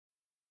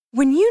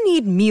When you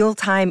need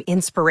mealtime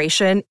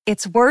inspiration,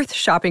 it's worth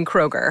shopping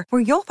Kroger,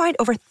 where you'll find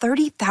over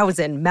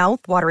 30,000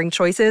 mouth-watering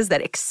choices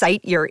that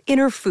excite your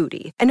inner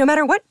foodie. And no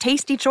matter what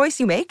tasty choice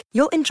you make,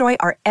 you'll enjoy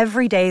our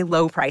everyday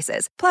low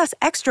prices, plus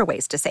extra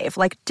ways to save,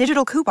 like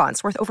digital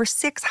coupons worth over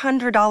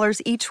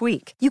 $600 each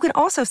week. You can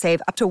also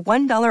save up to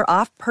 $1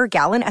 off per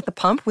gallon at the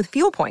pump with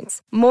fuel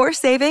points. More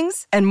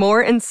savings and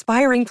more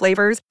inspiring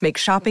flavors make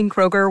shopping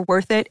Kroger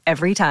worth it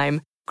every time.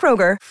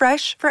 Kroger,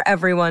 fresh for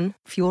everyone.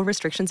 Fuel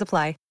restrictions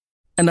apply.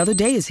 Another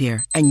day is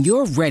here, and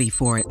you're ready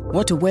for it.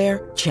 What to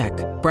wear? Check.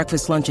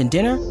 Breakfast, lunch, and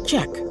dinner?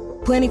 Check.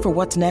 Planning for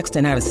what's next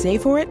and how to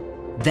save for it?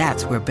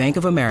 That's where Bank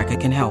of America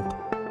can help.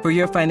 For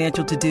your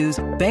financial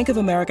to-dos, Bank of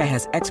America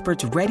has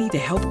experts ready to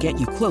help get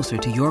you closer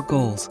to your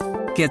goals.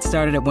 Get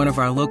started at one of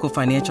our local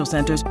financial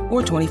centers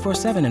or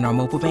 24/7 in our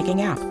mobile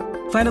banking app.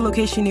 Find a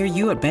location near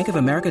you at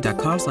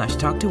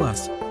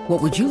bankofamerica.com/talktous.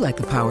 What would you like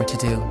the power to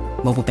do?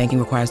 Mobile banking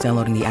requires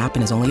downloading the app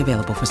and is only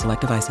available for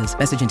select devices.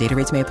 Message and data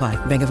rates may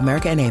apply. Bank of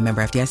America N.A.,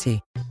 member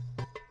FDIC.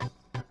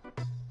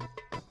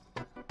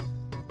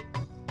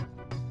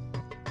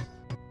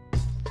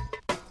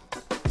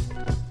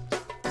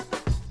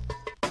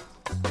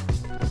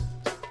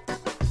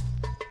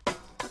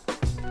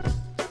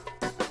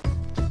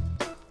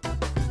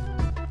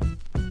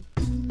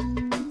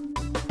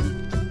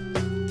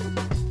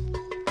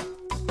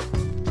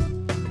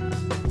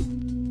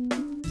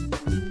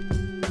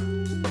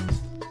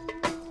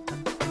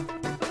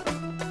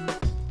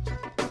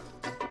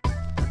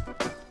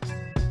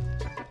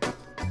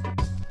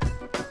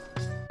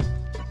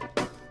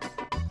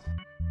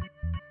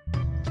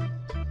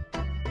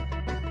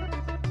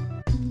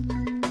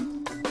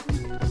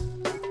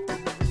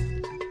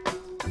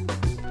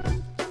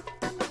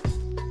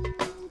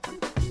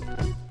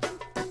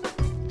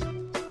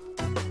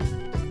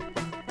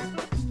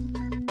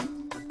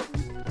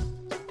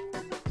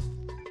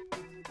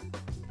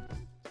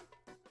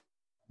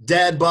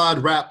 Dad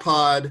Bod Rap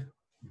Pod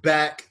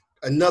back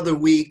another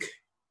week,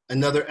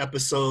 another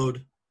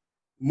episode,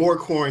 more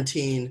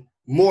quarantine,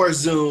 more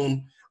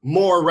Zoom,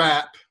 more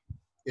rap.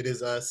 It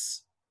is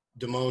us,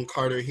 Damone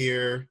Carter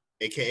here,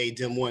 aka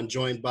Dim One,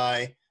 joined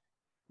by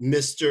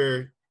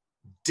Mr.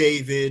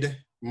 David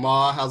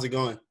Ma. How's it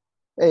going?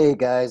 Hey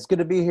guys, good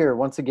to be here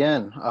once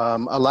again.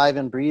 Alive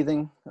and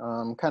breathing.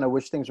 Kind of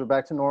wish things were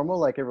back to normal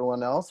like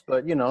everyone else,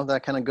 but you know,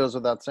 that kind of goes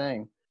without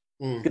saying.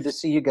 Good to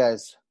see you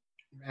guys.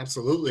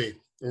 Absolutely.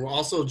 And we're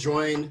also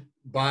joined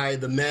by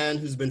the man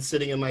who's been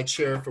sitting in my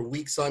chair for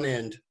weeks on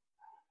end,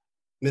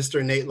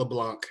 Mr. Nate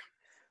LeBlanc.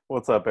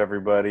 What's up,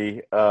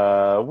 everybody?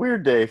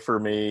 Weird day for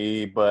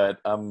me, but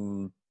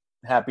I'm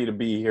happy to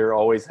be here.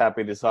 Always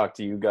happy to talk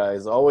to you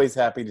guys. Always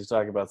happy to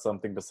talk about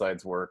something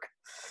besides work.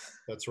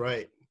 That's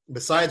right.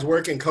 Besides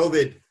work and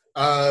COVID.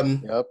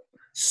 Yep.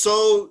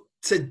 So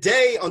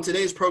today, on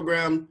today's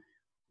program,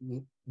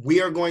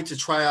 we are going to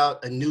try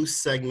out a new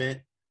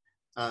segment.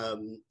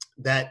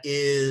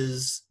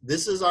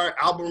 This is our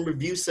album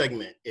review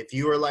segment. If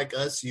you are like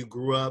us, you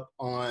grew up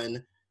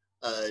on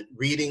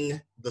reading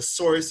The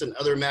Source and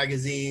other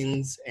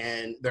magazines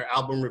and their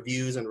album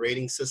reviews and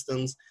rating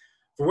systems.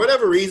 For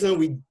whatever reason,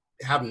 we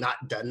have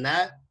not done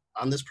that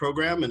on this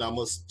program in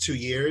almost 2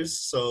 years.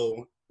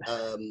 So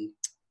and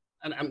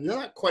I'm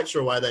not quite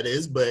sure why that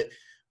is, but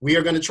we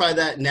are going to try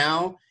that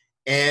now.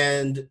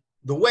 And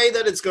the way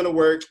that it's going to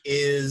work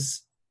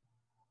is,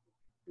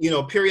 you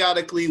know,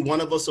 periodically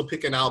one of us will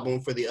pick an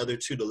album for the other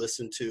two to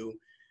listen to,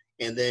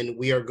 and then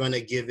we are going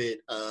to give it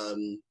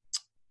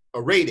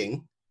a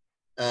rating.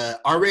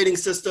 Our rating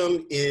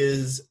system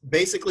is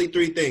basically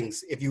three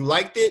things. If you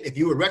liked it, if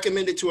you would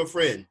recommend it to a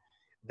friend,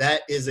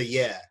 that is a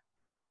yeah.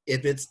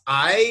 If it's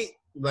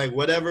like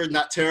whatever,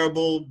 not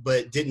terrible,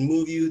 but didn't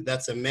move you,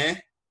 that's a meh.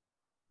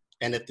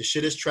 And if the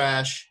shit is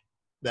trash,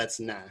 that's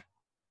nah.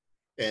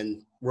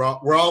 And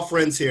we're all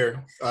friends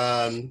here.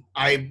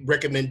 I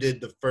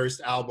recommended the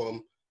first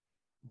album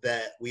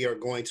that we are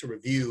going to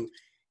review,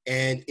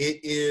 and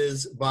it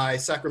is by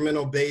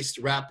Sacramento-based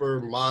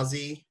rapper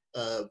Mozzy.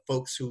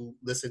 Folks who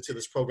listen to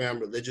this program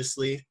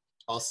religiously,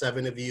 all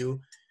 7 of you,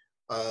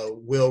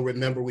 will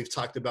remember we've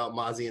talked about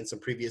Mozzy in some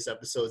previous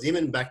episodes,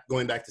 even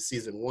going back to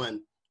season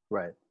 1.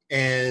 Right.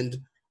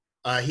 And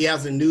he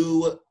has a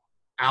new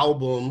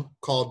album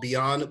called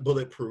Beyond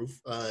Bulletproof.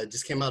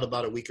 Just came out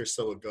about a week or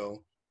so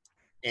ago.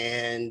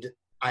 And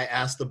I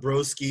asked the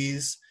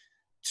broskies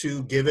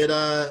to give it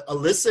a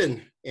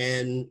listen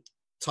and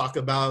talk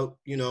about,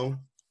 you know,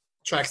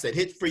 tracks that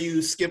hit for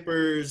you,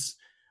 skippers,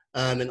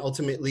 and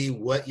ultimately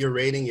what your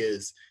rating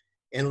is.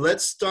 And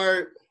let's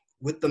start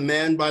with the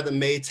man by the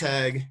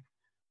Maytag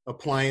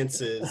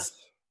appliances,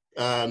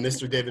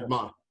 Mr. David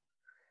Ma.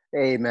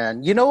 Hey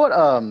man, you know what?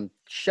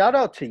 Shout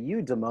out to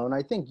you, Damone.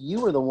 I think you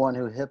were the one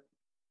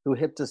who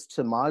hipped us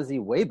to Mozzy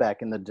way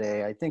back in the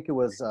day. I think it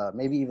was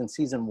maybe even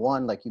season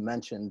 1, like you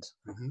mentioned.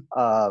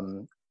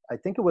 Mm-hmm. I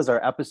think it was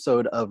our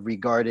episode of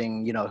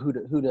regarding, you know, who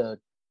to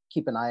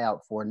keep an eye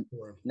out for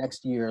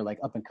next year, like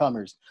up and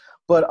comers.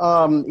 But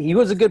he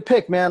was a good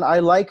pick, man. I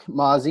like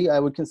Mozzy. I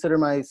would consider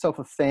myself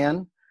a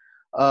fan.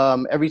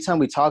 every time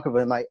we talk of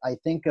him, I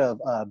think of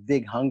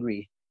Big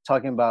Hungry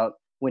talking about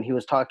when he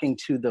was talking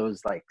to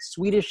those like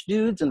Swedish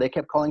dudes and they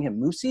kept calling him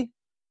Moosey.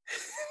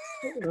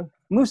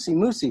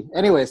 Moosey.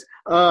 Anyways,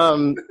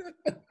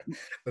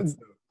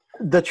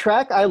 the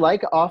track I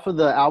like off of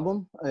the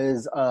album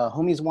is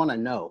Homies Wanna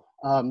Know.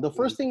 The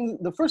first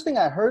thing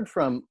I heard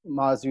from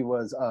Mozzie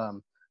was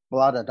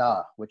Blah Da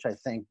Da, which I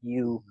think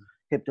you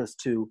hipped us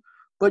to.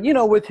 But, you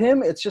know, with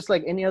him, it's just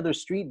like any other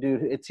street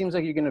dude. It seems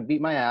like you're going to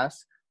beat my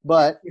ass.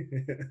 But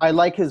I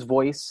like his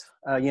voice.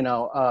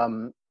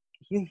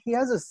 He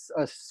has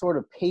a sort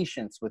of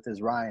patience with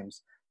his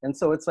rhymes. And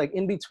so it's like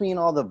in between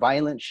all the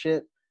violent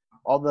shit,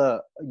 all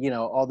the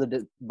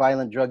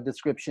violent drug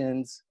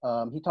descriptions,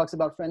 he talks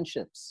about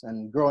friendships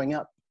and growing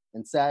up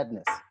and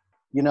sadness,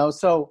 you know.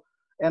 So,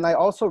 and I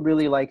also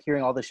really like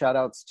hearing all the shout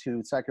outs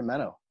to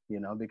Sacramento, you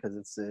know, because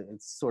it's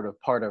sort of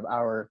part of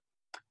our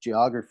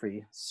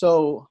geography.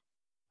 So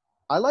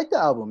I like the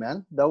album,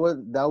 man. That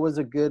was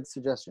a good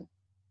suggestion.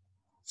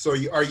 So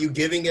are you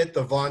giving it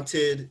the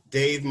vaunted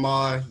Dave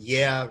Ma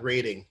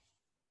rating?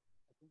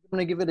 I'm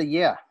gonna give it a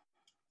yeah.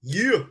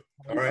 Yeah.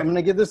 All right. I'm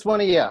gonna give this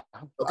one a yeah.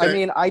 Okay. I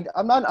mean,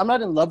 I'm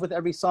not in love with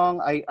every song.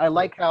 I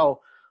like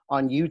how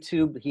on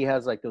YouTube he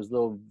has like those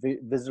little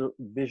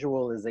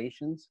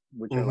visualizations,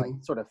 which are like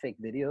sort of fake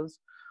videos.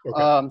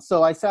 Okay.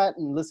 So I sat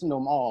and listened to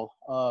them all.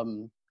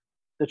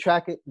 The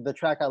track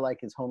I like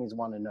is Homies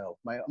Wanna Know.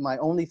 My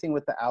only thing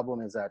with the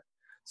album is that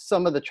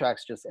some of the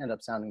tracks just end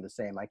up sounding the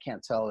same. I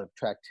can't tell if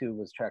track 2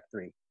 was track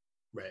 3.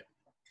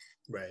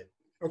 Right.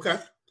 Okay.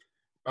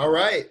 All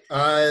right.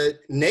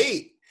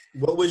 Nate,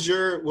 what was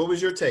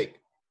your take?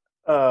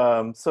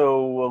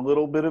 So a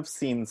little bit of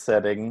scene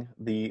setting.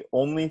 The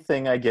only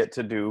thing I get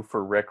to do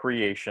for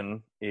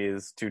recreation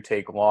is to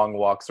take long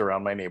walks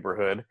around my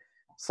neighborhood.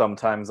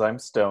 Sometimes I'm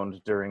stoned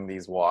during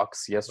these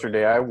walks.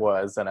 Yesterday I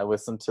was, and I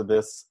listened to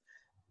this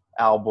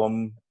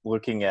album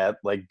looking at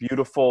like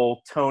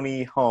beautiful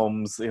Tony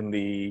homes in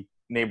the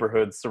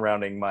neighborhood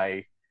surrounding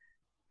my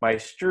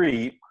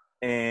street,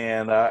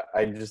 and I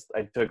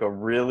took a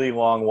really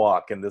long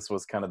walk, and this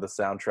was kind of the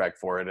soundtrack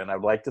for it. And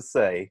I'd like to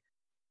say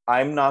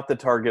I'm not the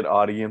target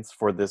audience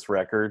for this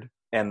record,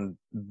 and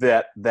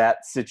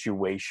that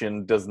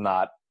situation does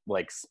not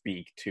like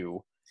speak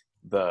to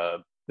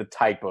the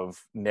type of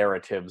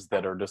narratives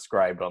that are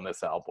described on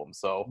this album.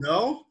 So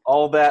no,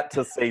 all that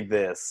to say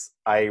this,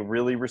 I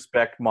really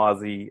respect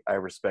Mozzie. I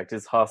respect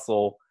his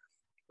hustle.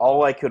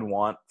 All I could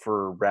want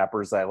for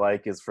rappers I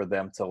like is for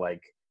them to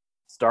like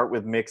start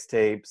with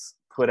mixtapes,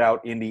 put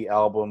out indie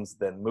albums,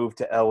 then move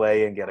to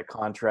LA and get a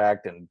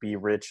contract and be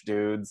rich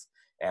dudes.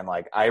 And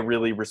like, I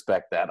really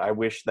respect that. I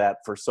wish that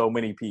for so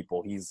many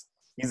people. He's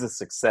a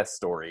success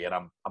story, and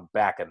I'm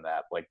backing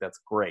that. Like,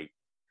 that's great.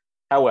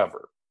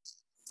 However,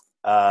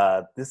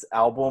 this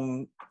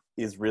album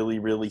is really,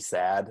 really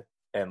sad,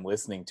 and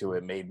listening to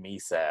it made me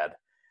sad.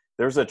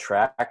 There's a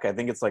track, I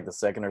think it's like the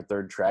second or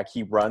third track,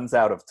 he runs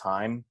out of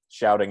time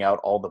shouting out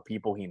all the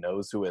people he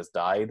knows who has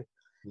died.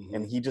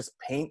 And he just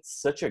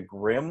paints such a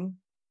grim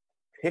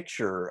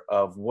picture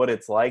of what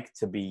it's like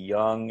to be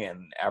young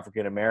and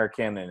African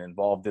American and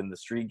involved in the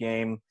street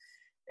game.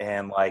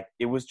 And like,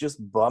 it was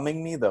just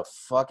bumming me the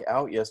fuck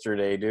out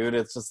yesterday, dude.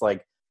 It's just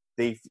like,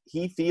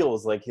 he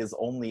feels like his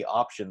only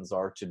options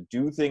are to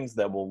do things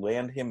that will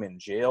land him in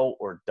jail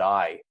or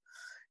die.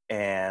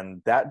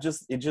 And it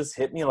just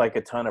hit me like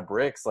a ton of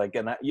bricks. Like,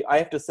 and I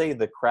have to say,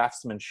 the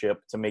craftsmanship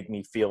to make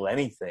me feel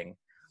anything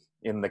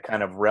in the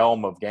kind of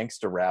realm of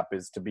gangster rap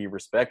is to be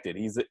respected.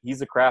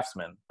 He's a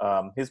craftsman.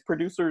 His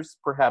producers,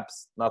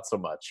 perhaps not so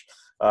much.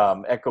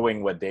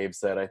 Echoing what Dave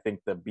said, I think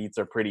the beats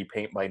are pretty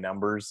paint by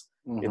numbers.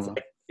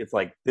 It's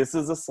like this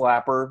is a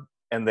slapper.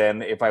 And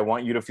then if I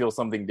want you to feel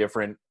something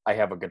different, I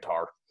have a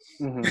guitar.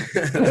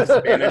 There's a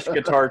Spanish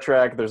guitar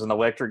track. There's an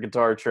electric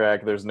guitar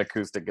track. There's an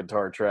acoustic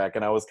guitar track.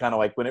 And I was kind of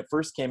like, when it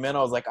first came in,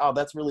 I was like, oh,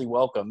 that's really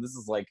welcome. This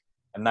is like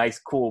a nice,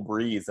 cool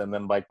breeze. And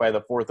then like by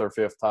the fourth or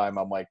fifth time,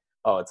 I'm like,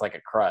 oh, it's like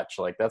a crutch.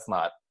 Like that's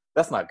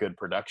not good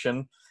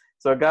production.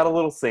 So it got a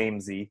little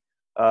samey.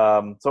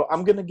 So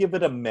I'm going to give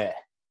it a meh.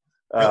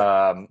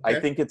 Okay. I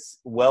think it's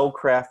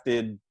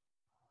well-crafted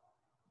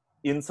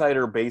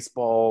insider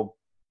baseball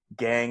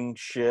gang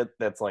shit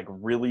that's like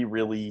really,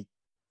 really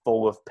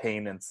full of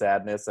pain and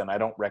sadness, and I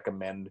don't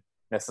recommend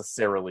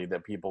necessarily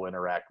that people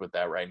interact with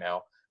that right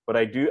now. But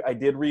I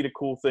did read a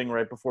cool thing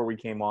right before we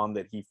came on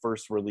that he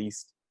first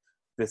released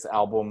this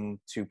album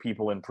to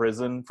people in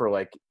prison for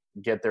like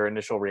get their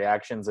initial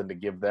reactions and to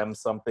give them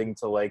something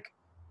to like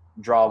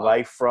draw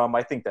life from.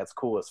 I think that's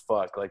cool as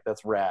fuck. Like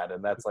that's rad,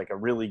 and that's like a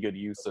really good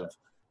use of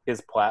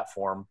his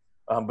platform.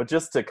 But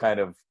just to kind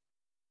of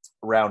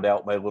round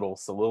out my little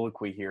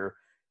soliloquy here,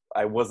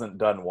 I wasn't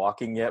done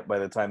walking yet by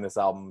the time this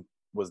album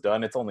was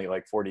done. It's only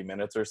like 40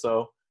 minutes or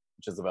so,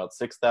 which is about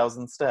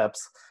 6,000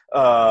 steps.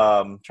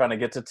 Trying to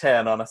get to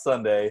 10 on a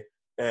Sunday.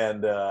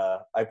 And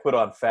I put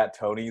on Fat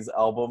Tony's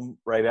album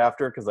right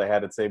after because I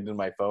had it saved in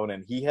my phone.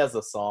 And he has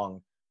a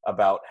song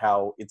about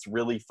how it's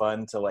really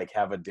fun to like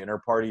have a dinner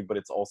party, but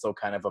it's also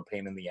kind of a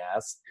pain in the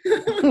ass.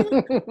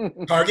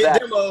 Target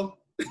demo.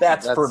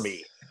 That's for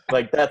me.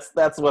 Like that's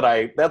what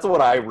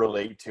I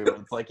relate to.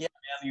 It's like, yeah,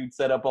 man, you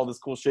set up all this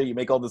cool shit, you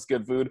make all this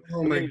good food.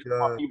 Oh but my then you just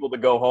want God. people to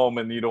go home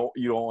and you don't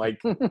like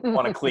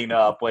want to clean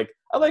up. Like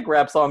I like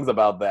rap songs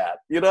about that.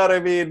 You know what I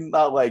mean?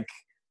 Not like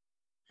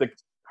the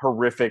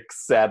horrific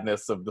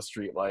sadness of the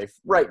street life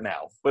right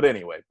now. But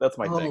anyway, that's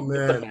my thing.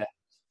 Man.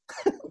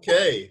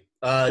 Okay.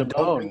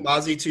 Don't bring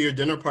Mozzie to your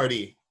dinner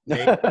party.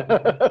 Nate.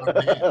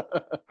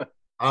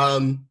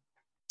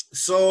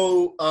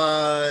 So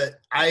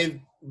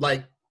I,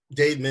 like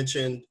Dave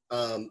mentioned,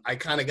 I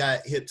kind of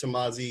got hit to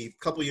Mozzie a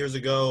couple years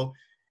ago.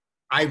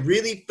 I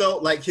really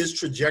felt like his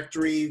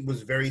trajectory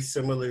was very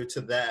similar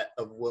to that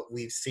of what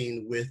we've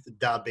seen with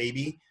Da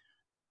Baby,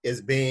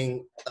 as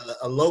being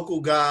a local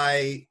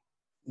guy.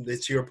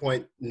 That's your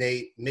point,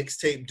 Nate,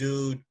 mixtape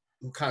dude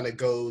who kind of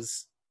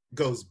goes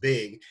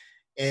big.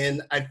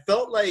 And I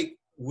felt like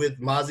with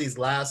Mozzie's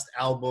last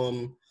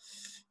album,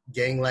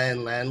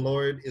 Gangland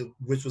Landlord,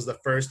 which was the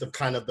first of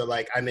kind of the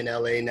like, I'm in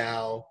LA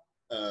now,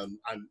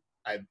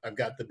 I've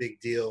got the big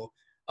deal.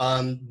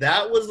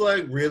 That was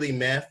like really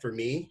meh for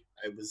me.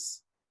 I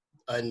was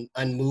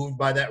unmoved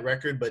by that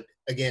record, but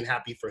again,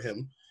 happy for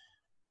him.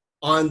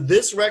 On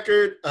this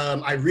record,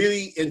 I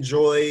really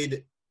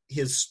enjoyed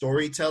his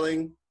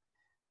storytelling.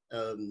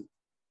 To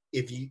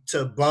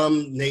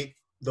bum Nate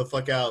the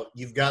fuck out,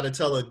 you've got to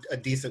tell a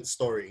decent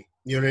story.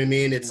 You know what I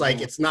mean? It's like,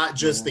 it's not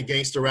just the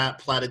gangster rap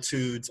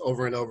platitudes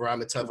over and over.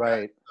 I'm a tough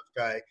guy.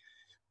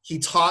 He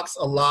talks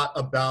a lot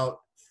about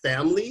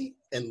family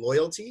and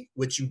loyalty,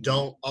 which you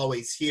don't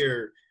always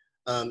hear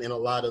in a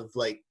lot of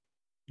like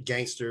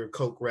gangster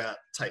coke rap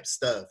type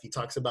stuff. He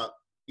talks about,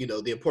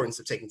 the importance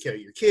of taking care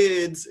of your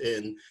kids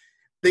and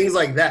things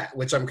like that,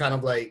 which I'm kind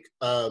of like,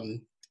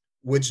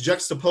 which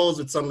juxtaposed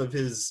with some of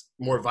his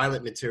more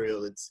violent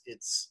material.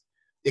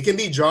 It can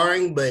be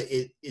jarring, but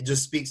it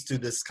just speaks to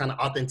this kind of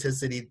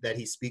authenticity that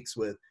he speaks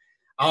with.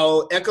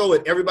 I'll echo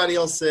what everybody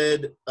else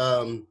said.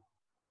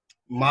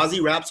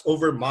 Mozzie raps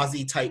over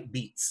Mozzie type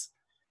beats.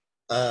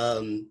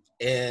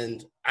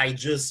 And I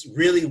just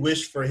really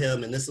wish for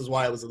him, and this is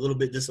why I was a little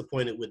bit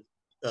disappointed with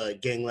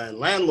Gangland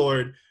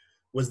Landlord,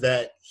 was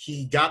that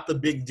he got the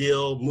big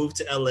deal, moved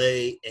to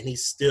LA, and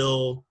he's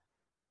still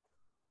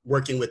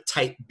working with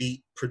type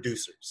beat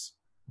producers.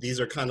 These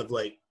are kind of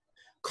like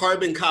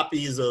carbon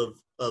copies of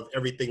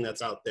everything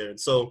that's out there. And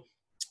so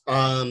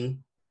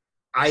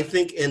I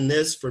think in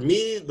this, for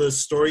me, the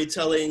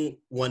storytelling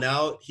went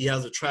out. He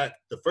has a track,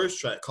 the first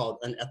track called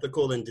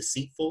Unethical and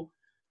Deceitful,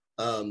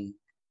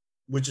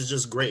 which is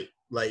just great.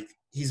 Like,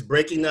 he's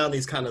breaking down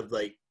these kind of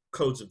like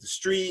codes of the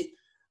street,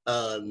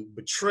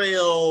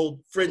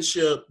 betrayal,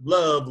 friendship,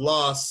 love,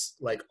 loss,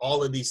 like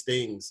all of these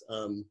things.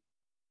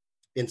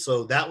 And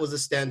so that was a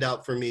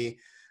standout for me.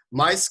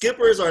 My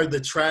skippers are the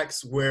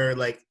tracks where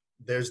like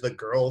there's the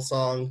girl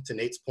song, to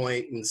Nate's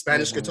point, and the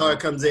Spanish guitar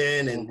comes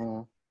in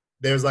and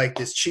there's like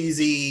this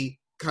cheesy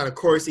kind of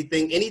chorusy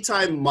thing.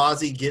 Anytime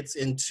Mozzie gets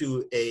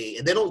into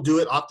and they don't do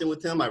it often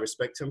with him, I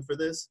respect him for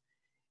this,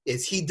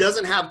 is he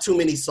doesn't have too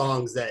many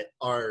songs that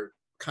are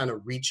kind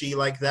of reachy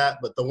like that,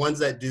 but the ones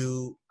that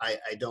do, I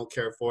don't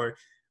care for.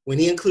 When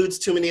he includes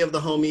too many of the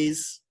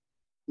homies,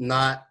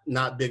 not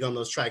big on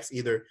those tracks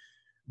either.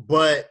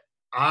 But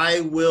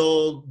I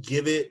will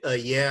give it a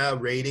yeah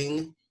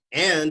rating,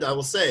 and I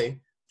will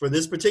say, for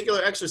this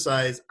particular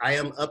exercise, I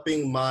am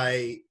upping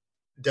my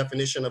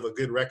definition of a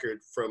good record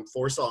from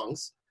 4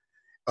 songs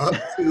up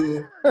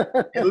to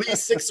at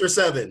least 6 or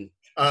 7.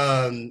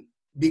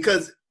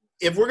 Because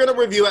if we're going to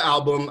review an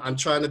album, I'm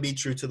trying to be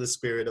true to the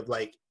spirit of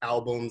like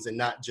albums and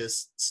not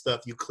just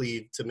stuff you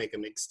cleave to make a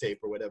mixtape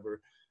or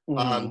whatever.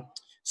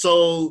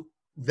 So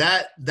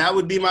that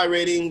would be my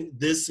rating.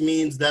 This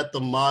means that the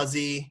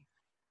Mozzie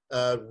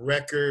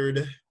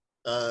record,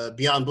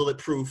 Beyond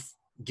Bulletproof,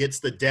 gets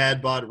the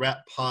Dad Bod Rap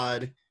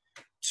Pod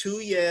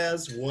 2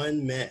 yeahs,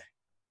 1 meh.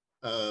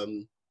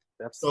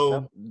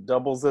 That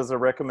doubles as a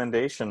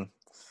recommendation.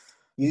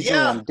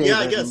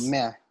 I guess.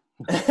 Meh.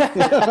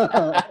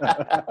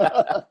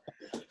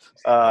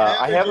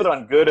 I have it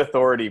on good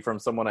authority from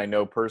someone I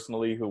know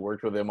personally who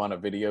worked with him on a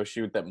video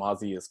shoot that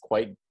Mozzie is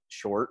quite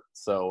short.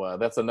 So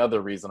that's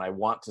another reason I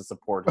want to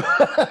support him.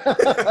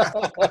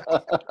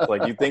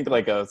 Like, you think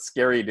like a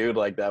scary dude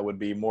like that would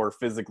be more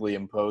physically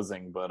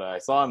imposing, but I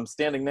saw him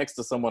standing next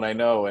to someone I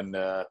know, and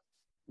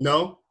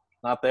no,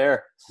 not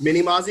there.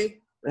 Mini Mozzie?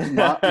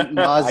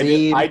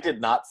 Mozzie. I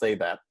did not say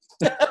that.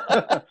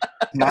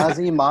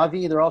 Mozzie,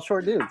 Mavi, they're all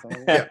short dudes.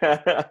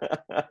 Yeah.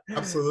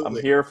 Absolutely. I'm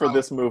here for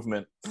this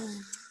movement.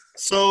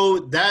 So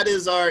that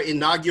is our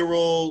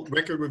inaugural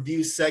record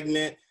review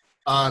segment.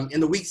 In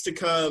the weeks to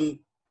come,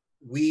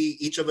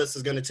 each of us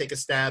is going to take a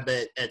stab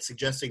at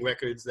suggesting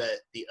records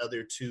that the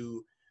other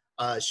two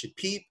should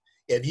peep.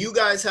 If you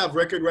guys have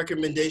record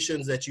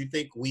recommendations that you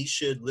think we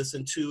should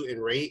listen to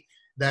and rate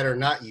that are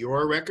not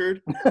your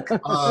record,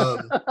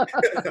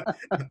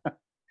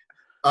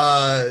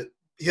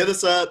 hit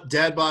us up,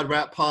 Dadbod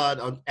Rap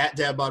Pod at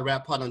Dadbod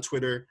Rap Pod on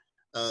Twitter,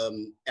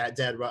 at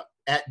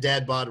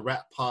Dadbod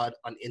Rap Pod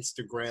on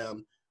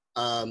Instagram.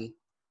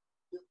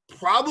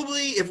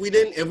 Probably if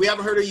we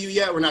haven't heard of you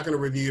yet, we're not going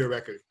to review your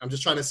record. I'm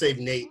just trying to save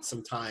Nate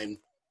some time.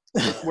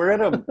 We're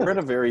at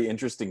a very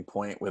interesting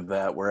point with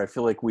that, where I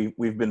feel like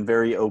we've been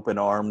very open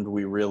armed.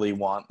 We really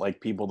want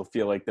like people to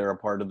feel like they're a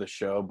part of the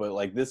show, but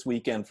like this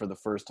weekend for the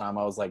first time,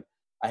 I was like,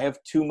 I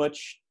have too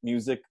much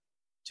music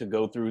to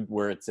go through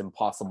where it's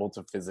impossible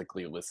to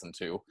physically listen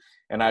to.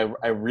 And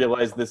I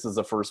realized this is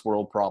a first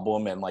world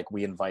problem, and like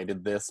we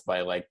invited this by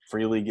like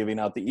freely giving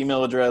out the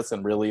email address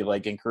and really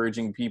like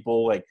encouraging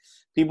people. Like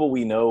people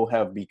we know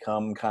have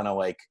become kind of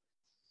like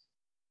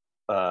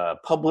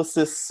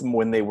publicists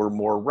when they were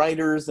more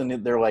writers, and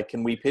they're like,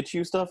 can we pitch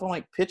you stuff? I'm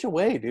like, pitch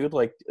away, dude.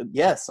 Like,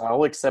 yes,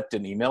 I'll accept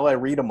an email. I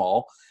read them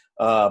all.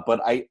 But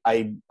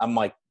I'm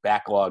like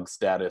backlog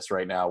status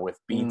right now with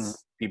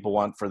beats people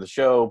want for the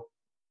show,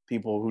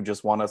 people who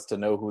just want us to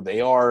know who they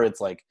are. It's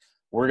like,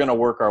 we're going to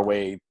work our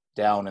way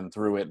down and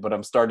through it. But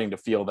I'm starting to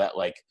feel that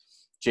like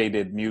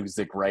jaded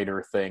music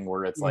writer thing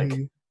where it's like,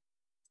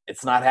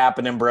 it's not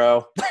happening,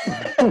 bro.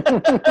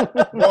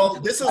 Well,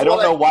 this is I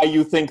don't know why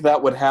you think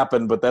that would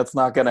happen, but that's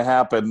not going to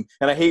happen.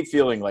 And I hate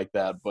feeling like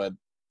that, but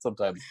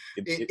sometimes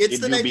it's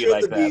the nature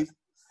of the beast.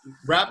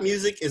 Rap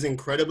music is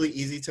incredibly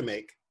easy to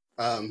make.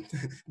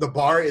 The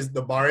bar is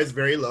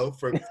very low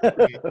for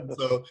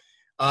so.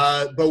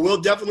 But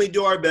we'll definitely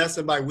do our best,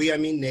 and by we I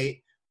mean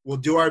Nate. We'll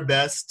do our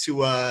best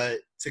to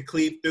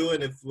cleave through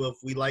it if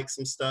we like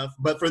some stuff.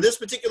 But for this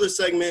particular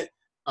segment,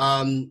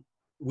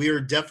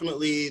 we're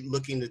definitely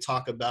looking to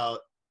talk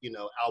about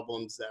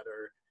albums that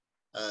are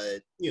I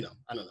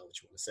don't know what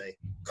you want to say,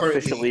 currently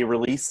officially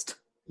released.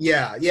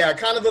 Yeah,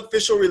 kind of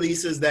official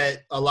releases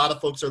that a lot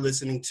of folks are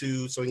listening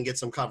to, so we can get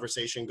some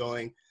conversation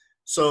going.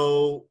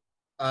 So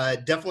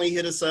definitely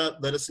hit us up.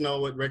 Let us know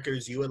what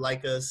records you would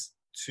like us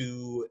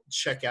to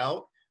check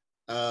out.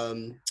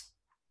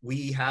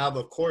 We have,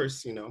 of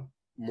course,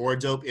 more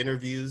dope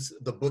interviews.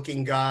 The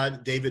booking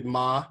god, David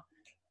Ma,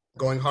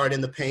 going hard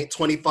in the paint,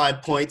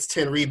 25 points,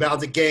 10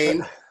 rebounds a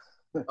game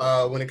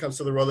when it comes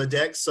to the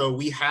Rolodex. So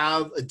we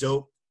have a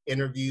dope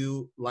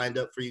interview lined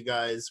up for you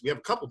guys. We have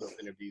a couple dope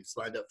interviews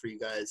lined up for you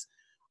guys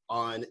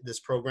on this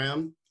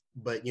program,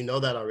 but you know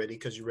that already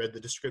because you read the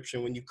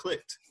description when you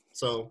clicked.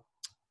 So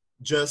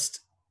just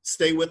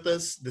stay with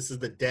us. This is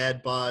the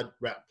Dad Bod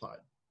Rap Pod.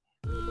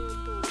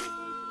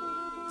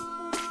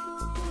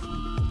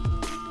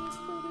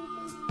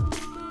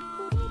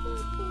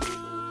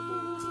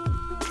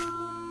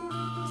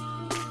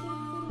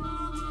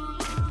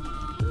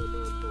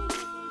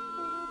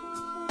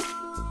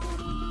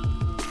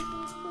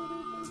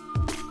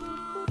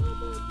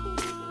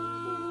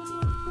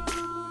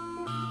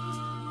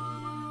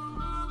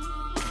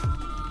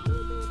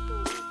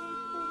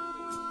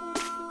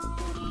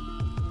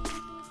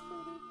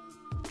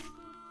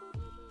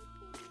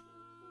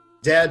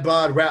 Dad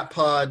Bod Rap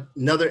Pod,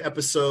 another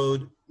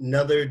episode,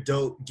 another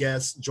dope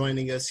guest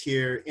joining us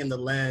here in the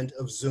land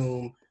of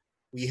Zoom.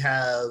 We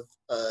have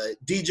a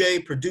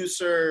DJ,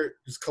 producer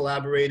who's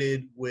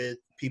collaborated with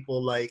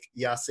people like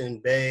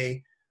Yasin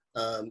Bey,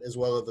 as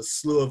well as a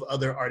slew of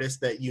other artists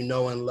that you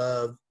know and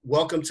love.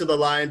 Welcome to the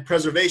line,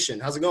 Preservation.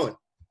 How's it going?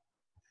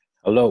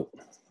 Hello.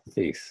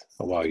 Peace.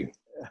 How are you?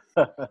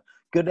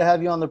 Good to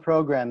have you on the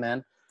program,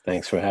 man.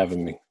 Thanks for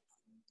having me.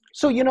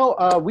 So,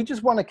 we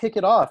just want to kick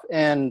it off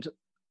and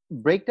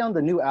break down the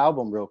new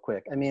album real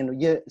quick. I mean,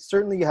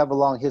 certainly you have a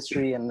long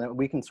history, and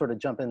we can sort of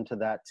jump into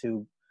that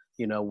too,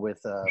 with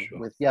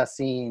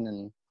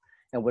Yasin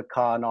and with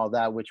Ka and all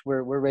that, which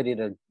we're ready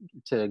to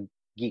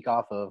geek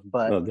off of.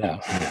 But no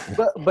doubt.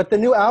 but the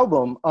new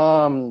album,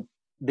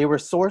 they were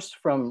sourced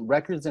from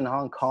records in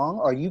Hong Kong.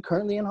 Are you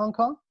currently in Hong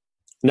Kong?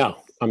 No,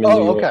 I'm in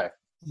New York. Okay.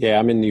 Yeah,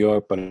 I'm in New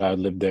York, but I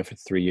lived there for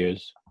 3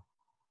 years.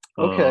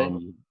 Okay.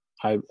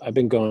 I've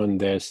been going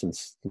there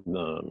since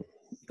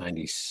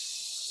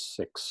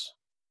 96.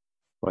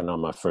 Went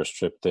on my first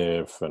trip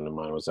there. A friend of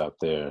mine was out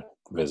there,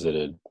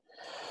 visited,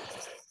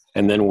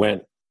 and then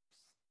went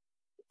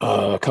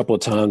a couple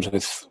of times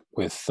with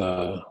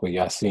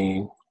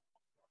Yasin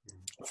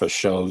for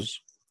shows.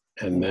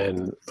 And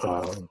then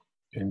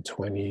in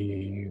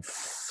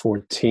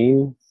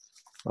 2014,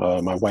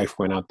 my wife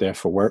went out there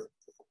for work,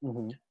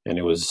 and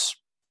it was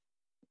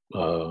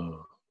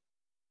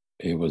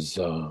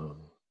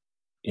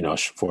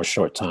for a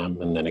short time,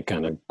 and then it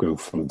kind of grew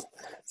from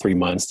 3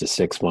 months to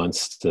 6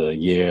 months to a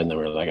year, and then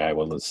we're like, all right,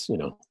 well, let's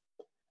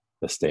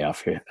stay out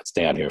here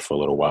for a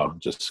little while.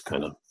 Just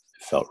kind of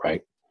felt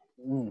right.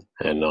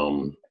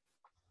 And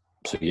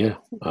so yeah,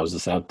 I was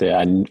just out there.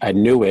 I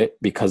knew it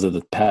because of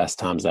the past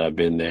times that I've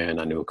been there,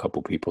 and I knew a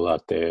couple people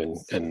out there,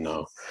 and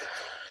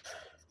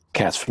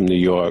cats from New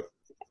York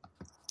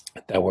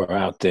that were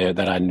out there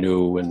that I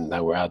knew, and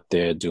that were out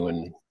there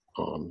doing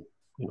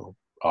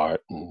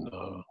art and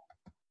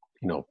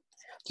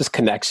just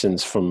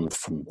connections from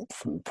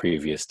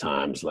previous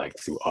times, like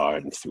through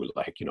art and through a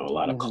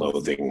lot of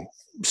clothing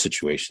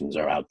situations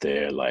are out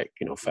there, like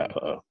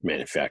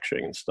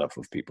manufacturing and stuff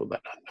of people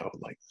that I know,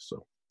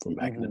 so from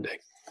back in the day.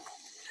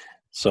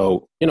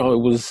 So it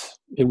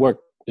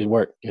worked. It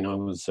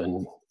was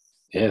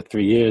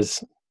 3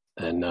 years,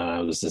 and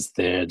I was just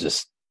there,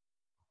 just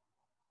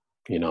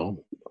you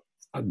know,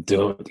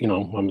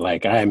 I'm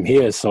like, I am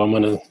here, so I'm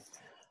gonna.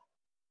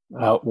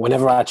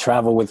 Whenever I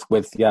travel with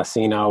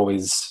Yasin, I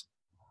always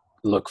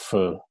look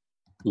for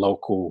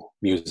local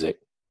music.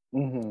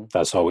 Mm-hmm.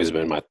 That's always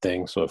been my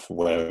thing. So if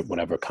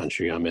whatever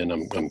country I'm in,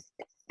 I'm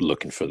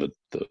looking for the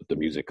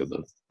music of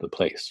the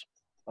place.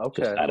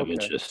 Okay. Just out of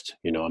interest.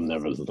 I'm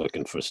never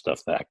looking for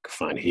stuff that I can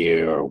find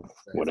here or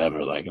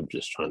whatever. Like, I'm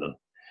just trying to,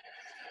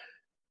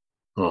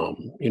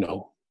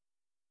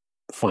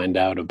 find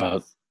out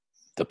about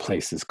the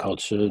place's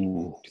culture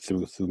and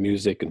through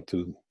music and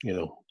through,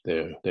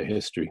 their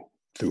history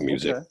through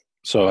music. Okay.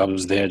 So I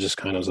was there, just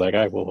kind of was like, all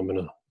right, well,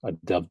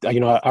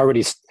 I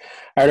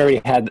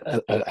already had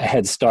a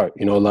head start.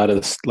 A lot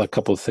of a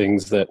couple of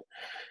things that,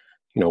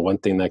 one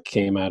thing that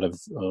came out of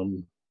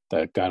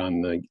that got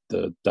on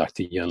the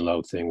Dr. Yuen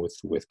Lo thing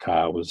with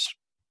Ka was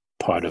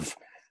part of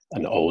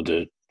an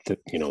older,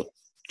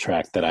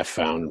 track that I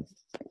found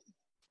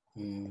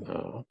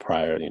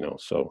prior.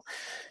 So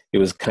it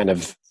was kind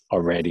of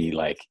already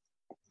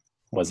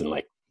wasn't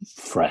like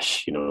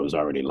fresh. It was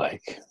already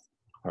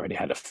already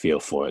had a feel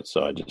for it.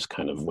 So I just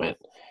kind of went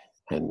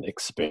and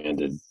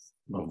expanded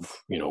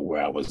of,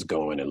 where I was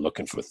going and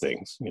looking for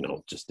things,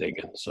 just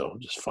digging. So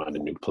just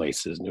finding new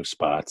places, new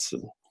spots,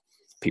 and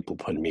people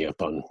putting me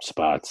up on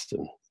spots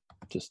and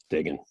just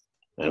digging.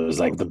 And it was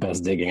like the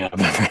best digging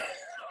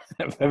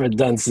I've ever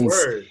done since,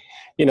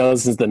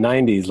 since the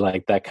 90s,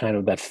 like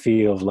that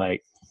feel of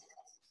like,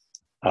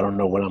 I don't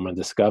know what I'm going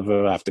to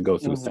discover. I have to go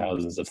through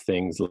thousands of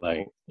things,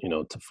 to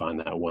find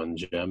that one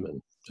gem.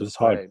 And it was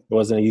hard. Right. It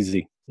wasn't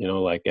easy,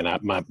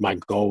 and my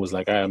goal was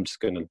like, I'm just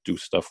going to do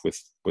stuff with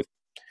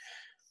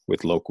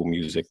local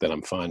music that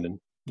I'm finding,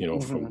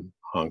 from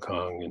Hong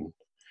Kong and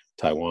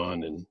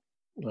Taiwan and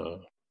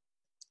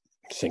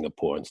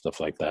Singapore and stuff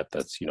like that.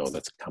 That's,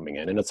 that's coming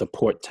in. And it's a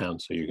port town,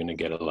 so you're going to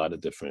get a lot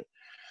of different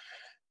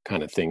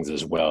kind of things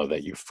as well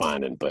that you're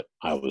finding. But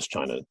I was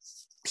trying to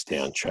stay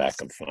on track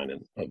of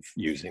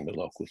using the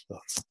local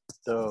stuff.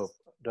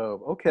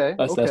 Dope. Okay.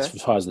 That's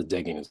as far as the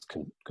digging is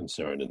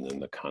concerned, and then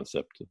the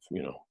concept of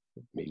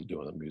me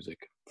doing the music.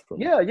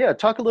 Yeah.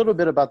 Talk a little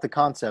bit about the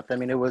concept. I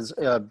mean, it was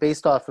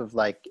based off of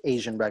like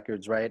Asian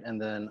records, right?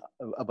 And then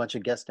a bunch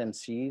of guest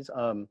MCs.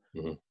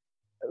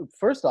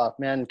 First off,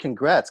 man,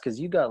 congrats, because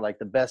you got like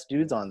the best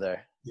dudes on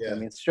there. Yeah. I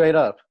mean, straight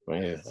up.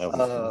 Yeah,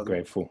 I'm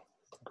grateful,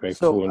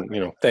 so,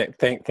 and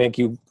thank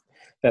you.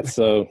 That's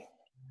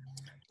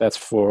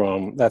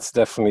that's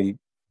definitely,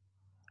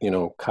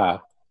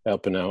 Ka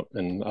helping out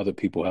and other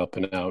people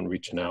helping out and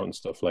reaching out and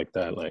stuff like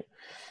that.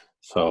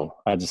 So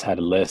I just had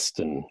a list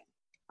and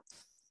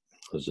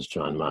I was just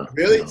trying my.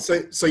 Really?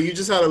 So you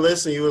just had a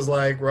list and you was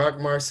like Rock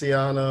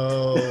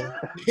Marciano,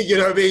 you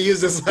know what I mean? You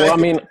was just like.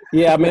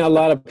 Well, a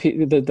lot of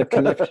people, the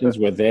connections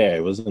were there.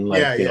 It wasn't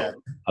like,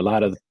 a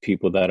lot of the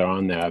people that are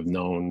on there I've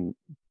known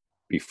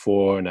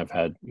before and I've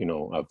had,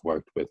 I've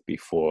worked with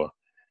before.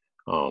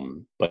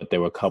 But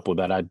there were a couple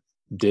that I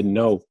didn't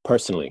know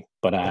personally,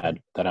 but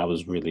that I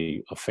was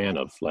really a fan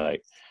of,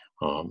 like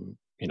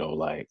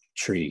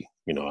Tree.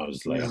 I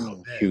was like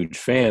a huge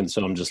fan,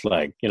 so I'm just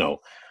like,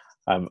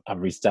 I've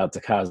reached out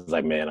to Kyle. I was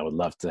like, man, I would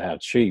love to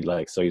have Tree.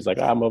 So he's like,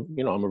 I'm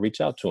gonna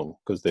reach out to him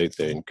because they're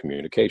in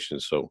communication.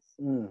 So,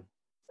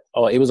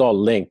 it was all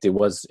linked. It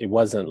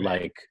wasn't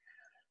like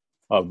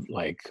a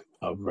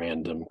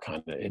random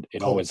kind of.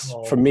 It always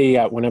for me.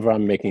 Whenever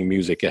I'm making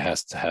music, it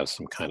has to have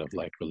some kind of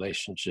like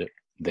relationship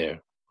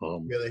there.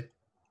 Really.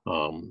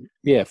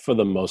 Yeah, for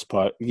the most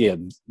part. Yeah,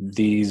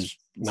 these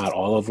not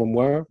all of them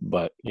were,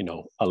 but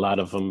a lot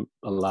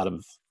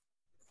of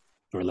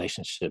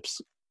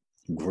relationships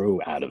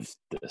grew out of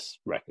this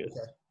record.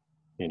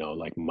 Okay.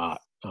 Like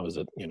Mott, I was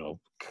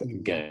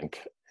again,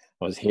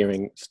 I was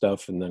hearing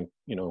stuff, and then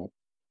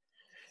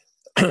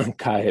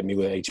Kai hit me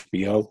with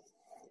HBO.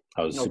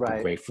 I was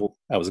super grateful.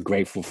 I was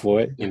grateful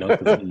for it,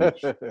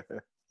 'cause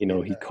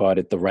he caught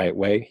it the right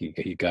way.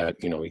 He got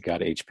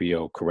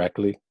HBO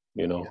correctly.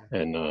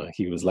 And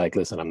he was like,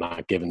 listen, I'm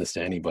not giving this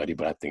to anybody,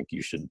 but I think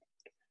you should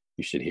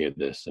hear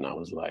this. And I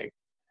was like,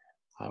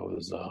 I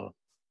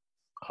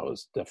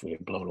was definitely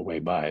blown away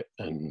by it.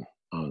 And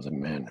I was like,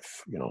 man,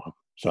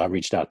 so I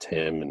reached out to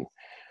him, and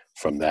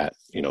from that,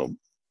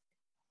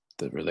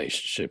 the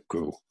relationship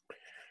grew.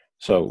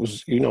 So it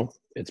was,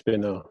 it's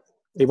been,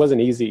 it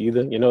wasn't easy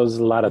either. There's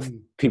a lot of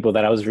people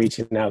that I was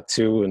reaching out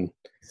to, and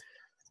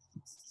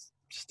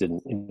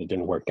it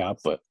didn't work out,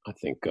 but I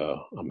think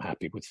I'm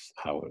happy with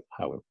how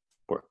it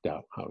worked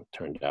out, how it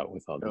turned out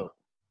with a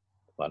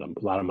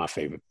lot of my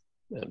favorite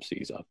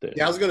MCs out there.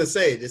 Yeah, I was gonna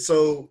say,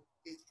 so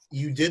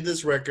you did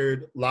this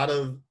record, a lot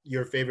of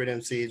your favorite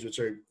MCs, which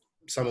are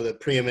some of the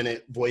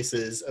preeminent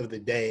voices of the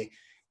day.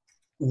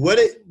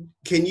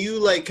 Can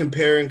you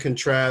compare and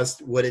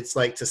contrast what it's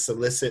like to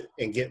solicit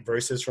and get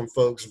verses from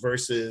folks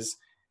versus,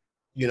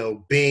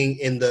 being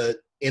in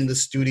the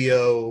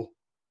studio,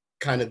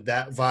 kind of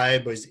that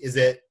vibe? Or is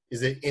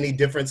it any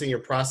difference in your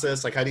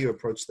process? How do you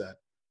approach that?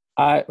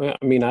 I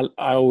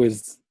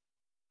always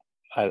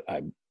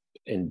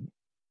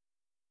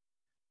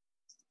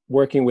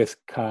working with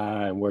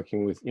Ka and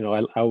working with,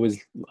 I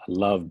always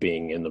love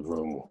being in the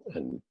room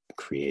and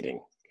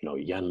creating.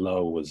 Yen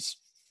Lo was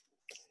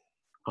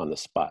on the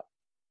spot.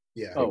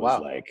 Yeah. Oh, It was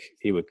wow. like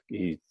he would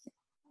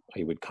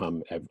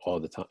come all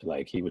the time.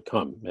 Like he would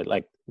come.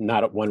 Like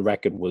not one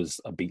record was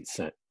a beat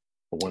sent.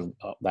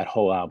 That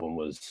whole album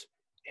was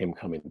him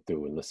coming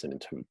through and listening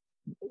to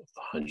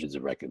hundreds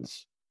of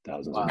records,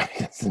 thousands of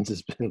records, and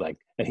just been like,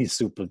 and he's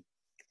super,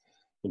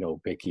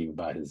 picky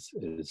about his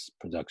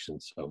production.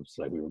 So it's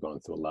like we were going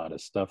through a lot of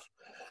stuff.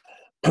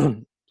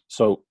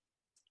 So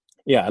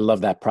yeah, I love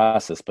that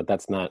process, but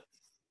that's not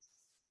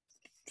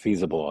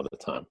feasible all the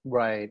time.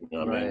 Right. You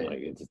know what I mean?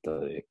 Like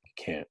it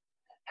can't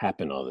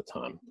happen all the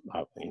time,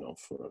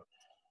 for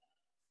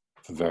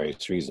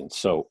various reasons.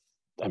 So,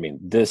 I mean,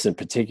 this in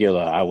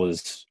particular, I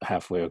was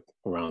halfway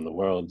around the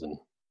world, and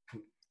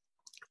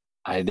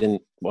I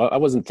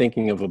wasn't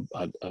thinking of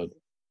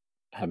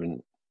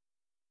having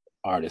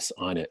artists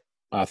on it.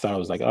 I thought I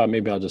was like, oh,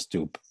 maybe I'll just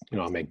do,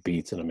 I'll make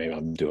beats and maybe I'll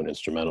do an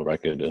instrumental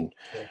record. And,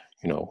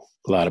 a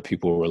lot of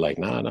people were like,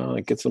 nah,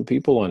 like, get some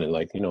people on it,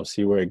 like,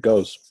 see where it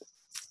goes.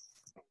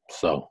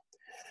 So,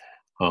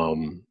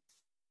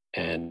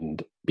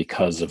 and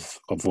because of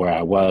where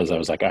I was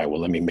like, all right,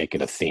 well, let me make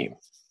it a theme.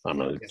 I'm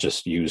going to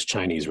just use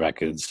Chinese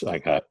records. I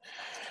got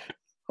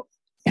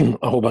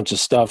a whole bunch of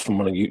stuff. I'm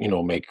going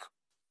to, make,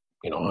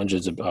 I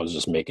was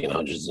just making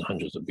hundreds and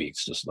hundreds of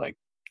beats, just like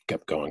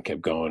kept going,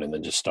 and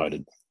then just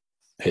started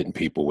hitting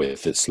people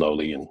with it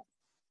slowly and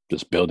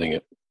just building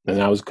it.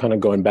 And I was kind of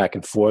going back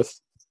and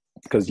forth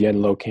because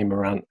Yen Lo came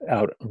out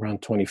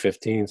around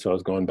 2015. So I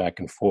was going back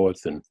and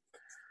forth and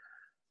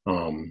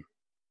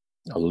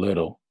a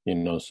little,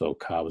 so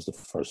Ka was the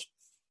first,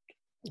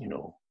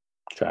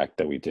 track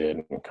that we did,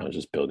 and kind of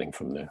just building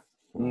from there.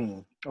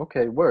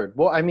 Okay, word.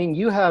 Well, I mean,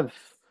 you have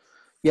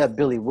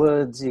Billy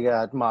Woods, you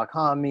got Mark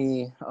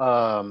Hami,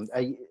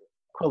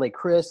 Quelle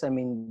Chris. I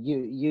mean,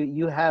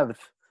 you have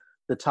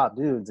the top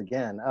dudes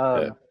again.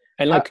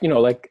 And like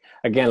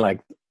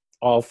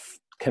all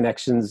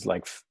connections,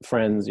 like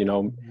friends,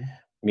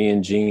 me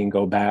and Gene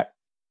go back,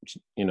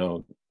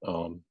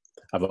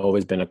 I've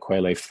always been a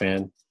Quelle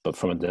fan, but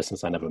from a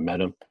distance, I never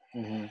met him.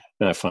 And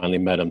I finally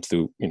met him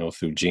through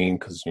Gene,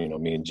 because,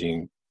 me and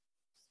Gene,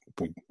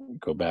 we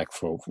go back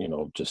for,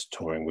 just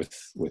touring with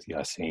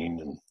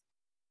Yassine, and,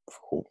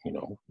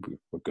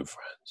 we're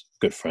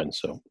good friends.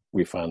 So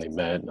we finally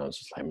met, and I was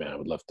just like, man, I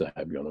would love to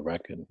have you on the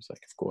record. And he's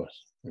like, of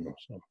course,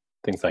 so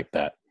things like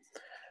that.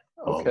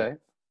 Okay.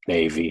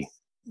 Navy,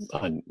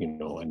 I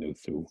knew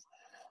through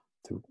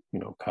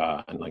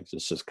Ka, and like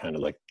just kind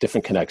of like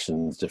different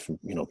connections,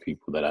 different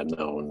people that I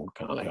know, and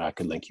kind of like I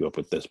could link you up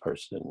with this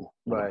person.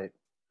 Right.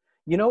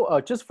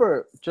 Just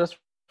for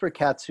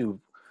cats who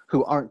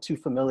aren't too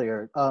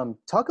familiar,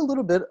 talk a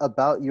little bit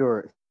about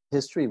your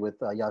history with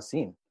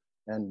Yassine,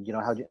 and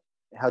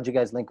how'd you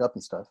guys link up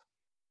and stuff.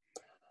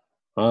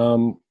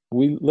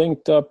 We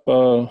linked up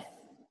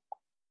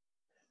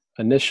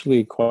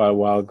initially quite a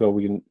while ago.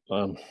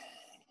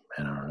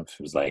 I don't know if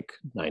it was like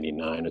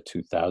 99 or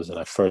 2000.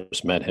 I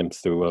first met him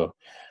through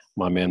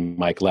my man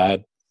Mike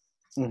Ladd.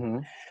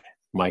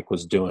 Mike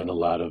was doing a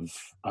lot of,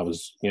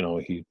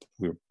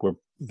 we're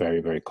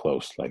very, very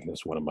close. Like,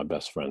 he's one of my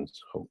best friends.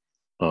 So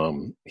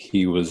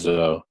he was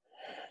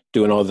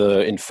doing all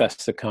the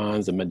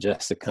Infesticons and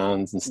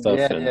Majesticons and stuff.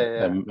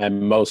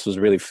 And Most was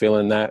really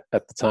feeling that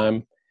at the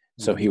time.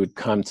 So he would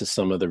come to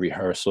some of the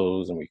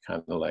rehearsals, and we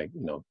kind of like,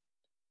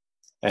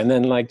 and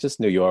then like just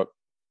New York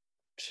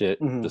shit,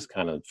 just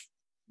kind of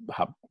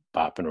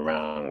bopping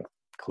around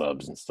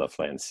clubs and stuff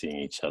like, and seeing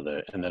each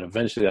other. And then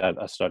eventually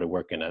I started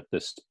working at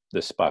this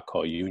spot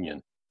called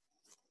Union,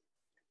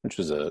 which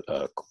was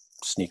a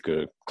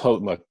sneaker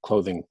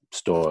clothing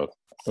store.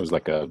 It was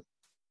like it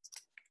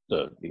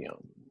was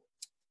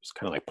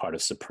kind of like part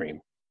of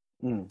Supreme.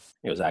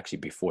 It was actually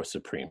before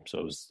Supreme,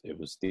 so it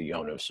was the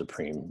owner of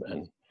Supreme,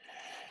 and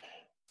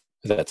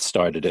that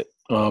started it.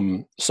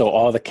 So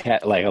all the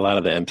like a lot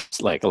of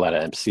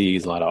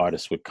MCs, a lot of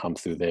artists would come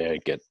through there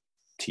and get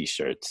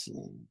T-shirts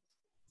and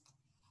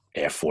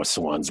Air Force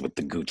Ones with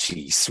the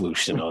Gucci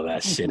swoosh and all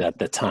that shit at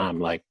the time,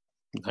 like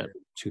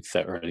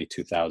early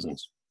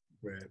 2000s.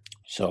 Right.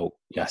 So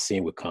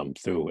Yassine would come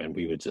through, and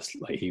we would just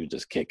he would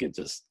just kick it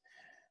just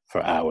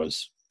for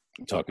hours,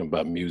 talking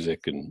about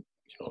music and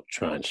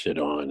trying shit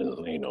on,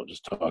 and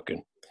just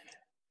talking.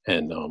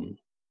 And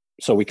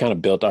so we kind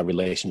of built our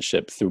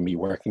relationship through me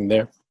working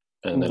there,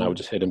 and then I would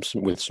just hit him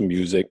with some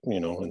music,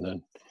 and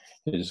then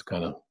it just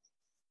kind of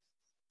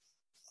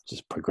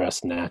just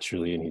progressed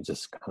naturally. And he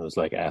just kind of was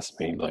like, asked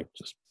me like,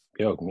 just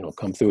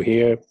come through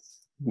here.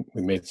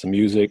 We made some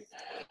music.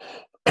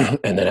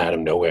 And then out of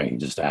nowhere, he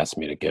just asked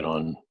me to get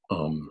on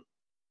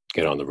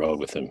the road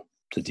with him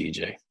to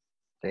DJ.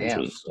 Damn. Which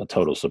was a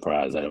total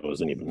surprise. I was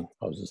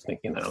just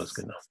thinking I was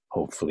gonna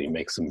hopefully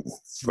make some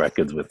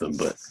records with him,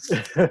 but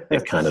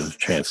it kind of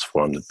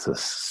transformed into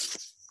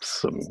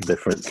some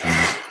different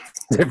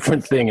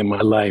thing in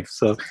my life.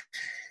 So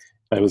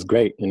it was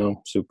great,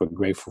 super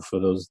grateful for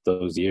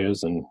those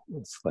years. And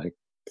it's like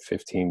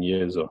 15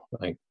 years or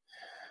like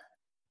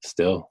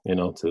still, you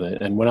know,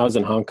 and when I was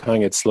in Hong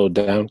Kong, it slowed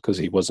down because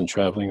he wasn't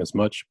traveling as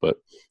much, but,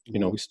 you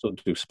know, we still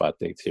do spot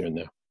dates here and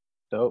there.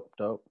 Dope.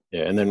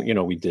 Yeah. And then, you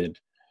know, we did,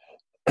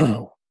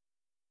 I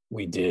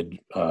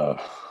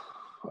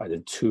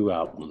did 2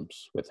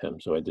 albums with him.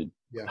 So I did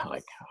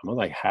I'm on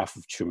like half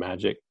of True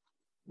Magic,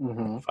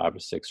 5 or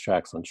 6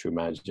 tracks on True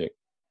Magic.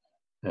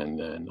 And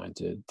then I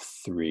did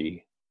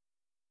 3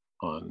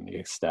 on the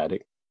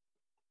Ecstatic.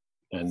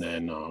 And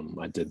then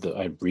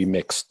I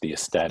remixed the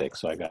Ecstatic.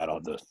 So I got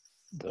all the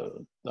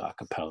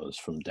acapellas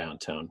from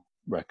Downtown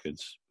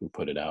Records who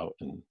put it out,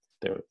 and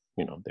they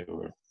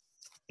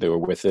were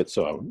with it.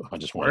 So I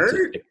just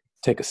wanted to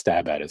take a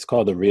stab at it. It's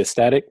called the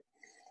Re-Ecstatic.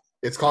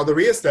 It's called the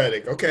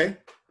Re-Ecstatic. Okay.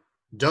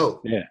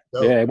 Dope. Yeah.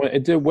 Dope. Yeah.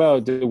 It did well.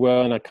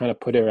 And I kind of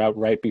put it out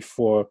right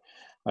before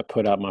I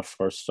put out my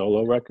first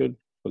solo record. It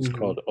was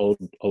called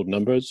Old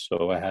Numbers.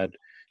 So I had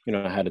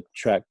a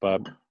track by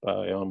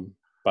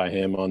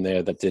him on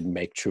there that did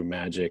make True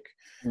Magic.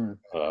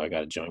 I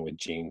got a joint with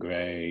Jean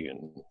Grey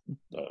and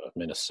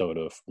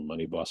Minnesota from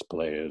Money Boss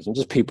Players, and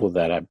just people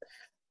that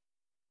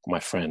my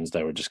friends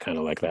that were just kind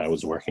of like that I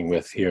was working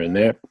with here and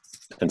there,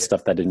 and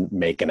stuff that didn't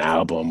make an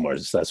album, or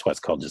that's why it's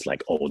called just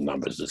like Old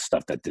Numbers, just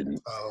stuff that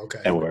didn't,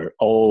 that were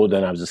old,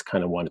 and I was just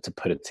kind of wanted to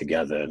put it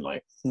together and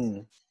like,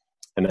 and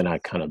then I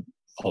kind of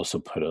also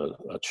put a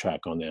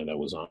track on there that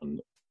was on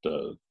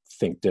the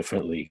Think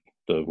Differently,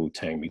 the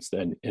Wu-Tang meets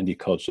the indie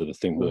culture, the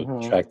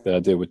track that I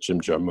did with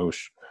Jim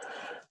Jarmusch.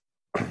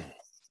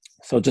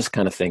 So just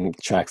kind of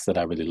tracks that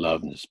I really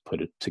love, and just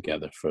put it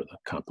together for the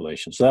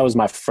compilation. So that was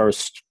my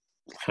first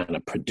kind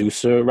of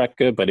producer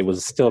record, but it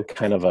was still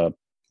kind of a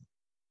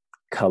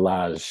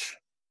collage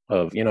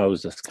of, you know, it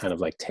was just kind of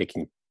like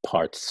taking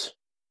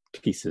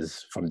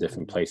pieces from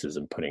different places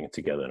and putting it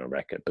together in a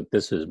record. But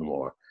this is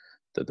more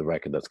the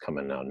record that's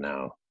coming out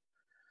now,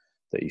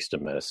 the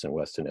Eastern Medicine,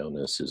 Western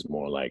Illness, is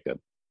more like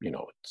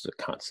it's a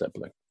concept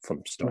like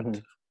from start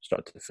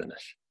to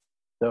finish.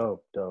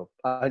 Dope.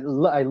 I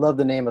love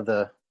the name of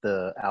the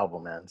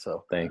album, man.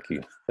 So thank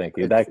you.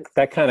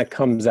 That kind of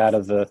comes out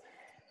of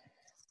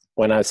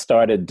when I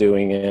started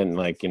doing it, and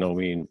like, it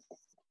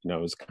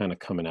was kind of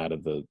coming out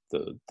of the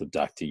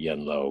Dr.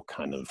 Yen Lo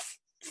kind of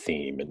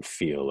theme and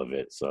feel of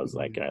it. So I was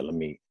like, all right, let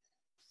me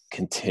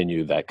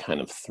continue that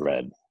kind of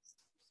thread.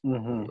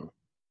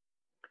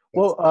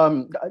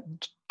 Well,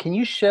 can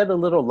you shed a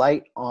little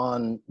light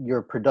on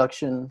your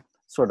production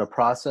sort of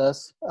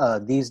process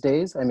these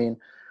days? I mean,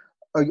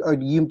 do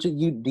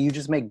you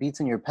just make beats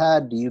in your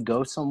pad? Do you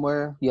go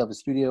somewhere? Do you have a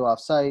studio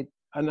offsite?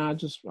 And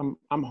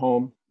I'm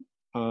home.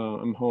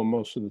 I'm home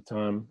most of the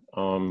time.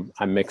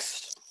 I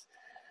mix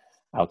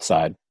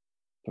outside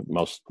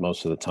most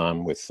of the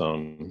time with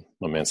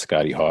my man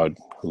Scotty Hard,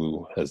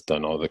 who has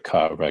done all the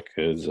car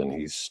records, and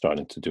he's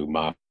starting to do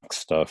mock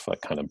stuff. I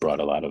kind of brought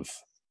a lot of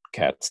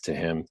cats to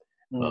him.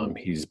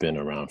 He's been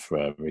around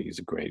forever. He's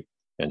a great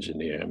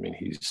engineer. I mean,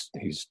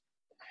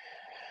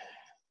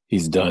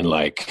 he's done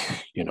like,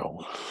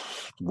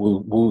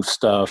 woo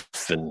stuff,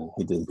 and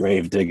he did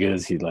Grave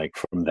Diggers. He like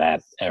from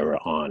that era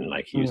on,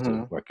 like he used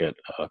to work at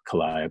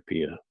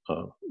Calliope,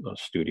 a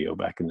studio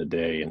back in the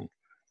day, and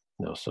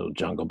so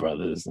Jungle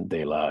Brothers and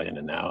De La In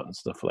and Out and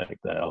stuff like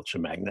that,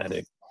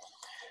 Ultramagnetic.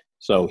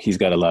 So he's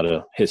got a lot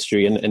of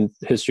history and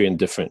history in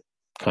different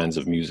kinds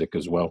of music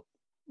as well,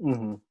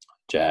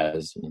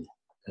 jazz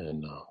and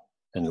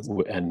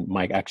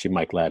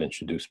Mike Ladd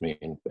introduced me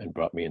and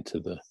brought me into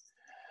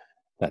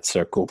that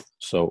circle.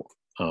 So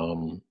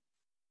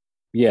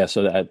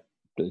so that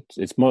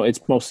it's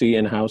mostly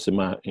in house in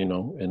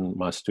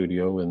my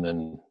studio, and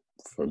then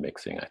for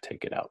mixing I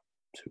take it out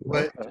to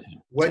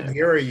what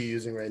gear are you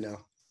using right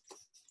now?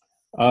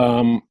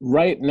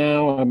 Right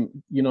now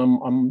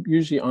I'm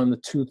usually on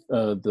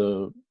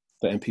the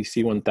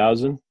MPC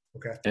 1000.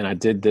 Okay. And I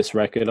did this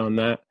record on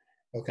that.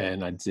 Okay.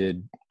 And I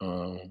did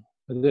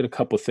a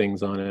couple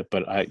things on it,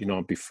 but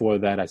before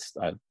that I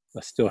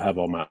still have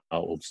all my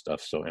old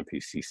stuff. So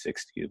MPC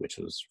 60, which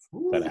was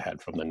that I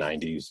had from the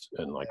 90s,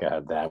 and like I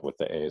had that with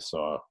the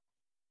ASR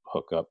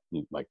hookup,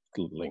 like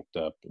linked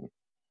up, and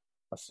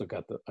I still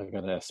got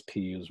an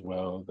SP as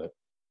well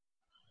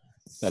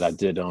that I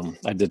did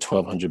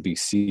 1200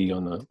 BC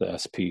on the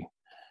SP.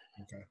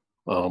 Okay.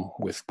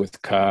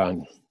 With Ka,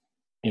 and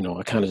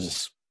I kind of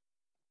just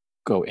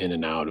go in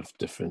and out of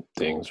different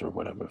things or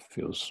whatever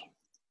feels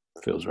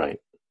right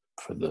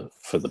for the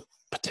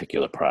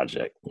particular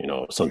project.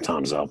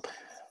 Sometimes I'll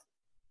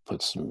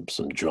put some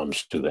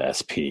drums to the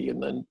SP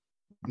and then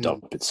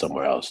dump it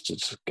somewhere else to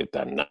just get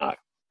that knock.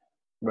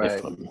 Right.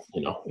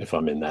 If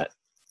I'm in that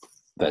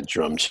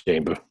drum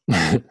chamber.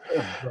 Right.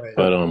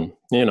 But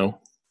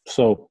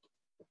so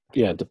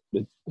yeah,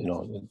 it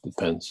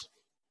depends.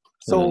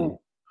 So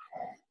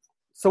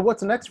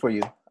what's next for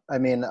you? I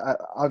mean,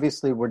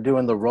 obviously we're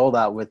doing the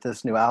rollout with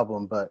this new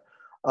album, but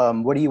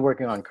what are you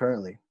working on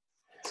currently?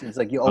 Seems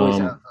like you always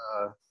have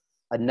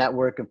a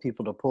network of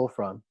people to pull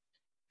from.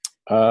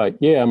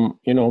 Yeah,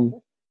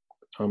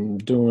 I'm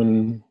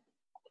doing,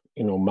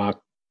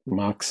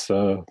 Mock's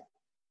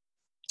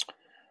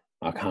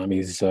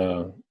Hami's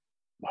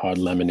Hard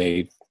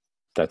Lemonade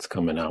that's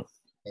coming out.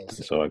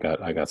 Awesome. So I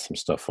got some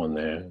stuff on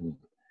there, and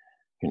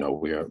you know,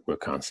 we're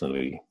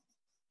constantly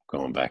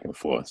going back and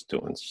forth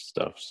doing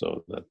stuff.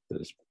 So that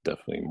there's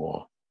definitely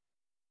more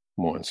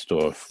in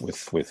store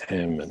with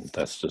him, and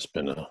that's just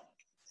been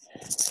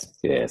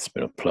it's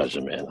been a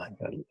pleasure, man.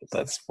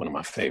 That's one of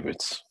my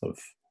favorites of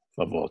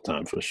all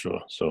time for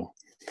sure. So,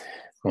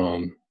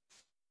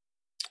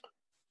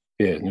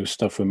 new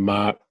stuff with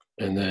Mark,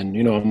 and then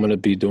you know I'm gonna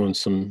be doing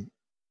some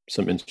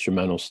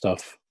instrumental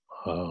stuff.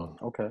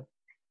 Okay.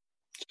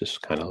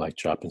 Just kind of like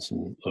dropping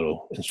some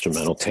little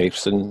instrumental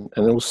tapes, and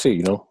then we'll see.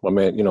 You know, I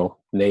mean, you know,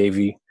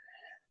 Navy.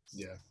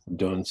 Yeah.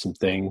 Doing some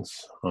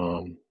things.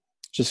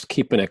 Just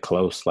keeping it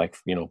close, like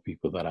you know,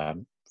 people that I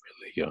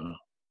really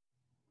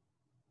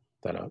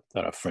that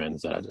are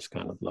friends that I just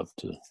kind of love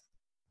to.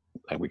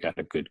 Like we got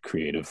a good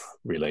creative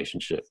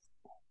relationship.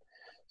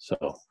 So,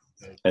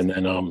 and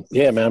then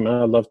yeah, man,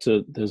 I love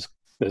to. There's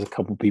a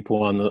couple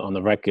people on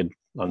the record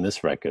on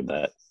this record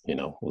that you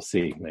know we'll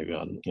see. Maybe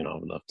I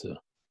would love to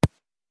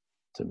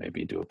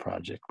maybe do a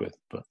project with,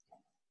 but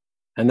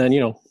and then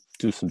you know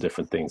do some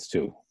different things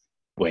too.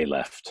 Way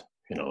left.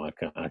 You know,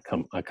 I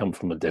come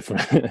from a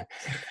different.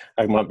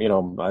 I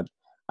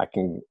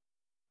can.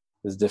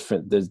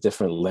 There's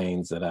different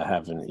lanes that I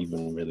haven't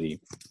even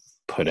really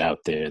put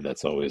out there.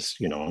 That's always,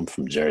 you know, I'm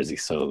from Jersey,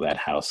 so that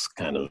house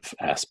kind of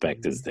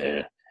aspect is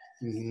there.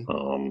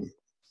 Mm-hmm.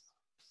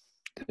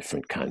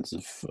 Different kinds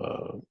of,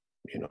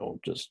 you know,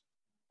 just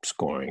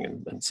scoring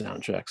and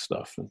soundtrack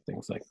stuff and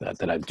things like that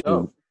that I do.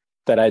 Oh.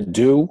 That I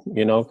do,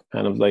 you know,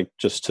 kind of like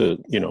just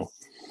to, you know,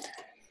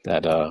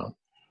 that.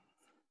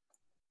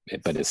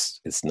 But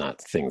it's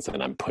not things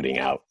that I'm putting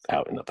out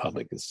in the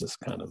public. It's just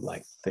kind of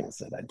like things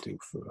that I do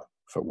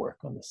for work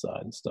on the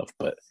side and stuff.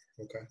 But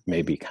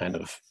maybe kind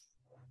of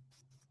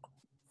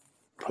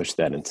push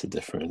that into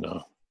different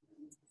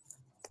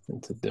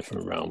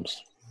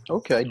realms.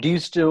 Okay. Do you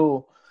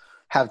still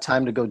have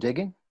time to go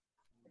digging?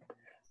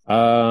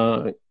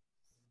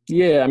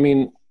 Yeah. I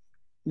mean,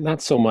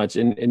 not so much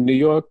in New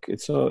York.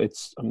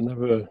 I'm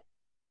never.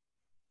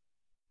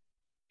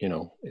 You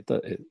know,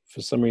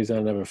 for some reason,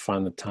 I never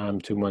find the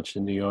time too much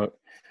in New York.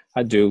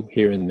 I do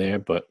here and there,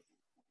 but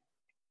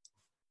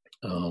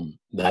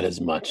not as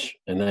much.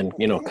 And then,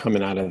 you know,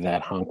 coming out of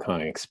that Hong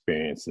Kong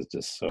experience is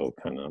just so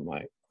kind of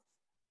like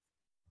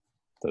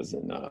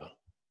doesn't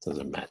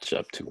match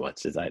up too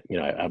much.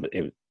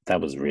 That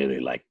was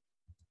really like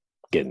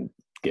getting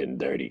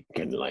dirty,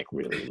 getting like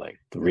really like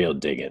the real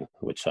digging,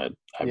 which I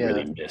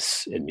really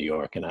miss in New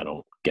York, and I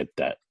don't get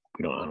that.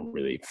 I don't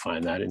really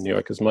find that in New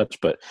York as much.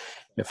 But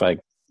if I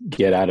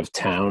get out of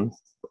town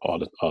all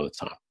the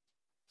time,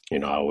 you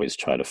know, I always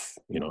try to,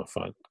 you know, if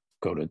I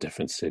go to a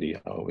different city,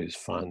 I always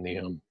find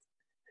a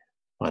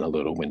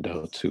little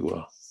window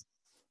to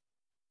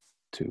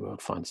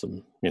find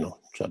some, you know,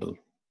 try to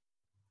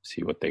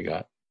see what they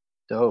got.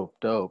 Dope.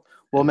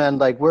 Well, man,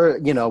 like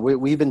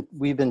we've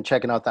been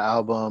checking out the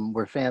album.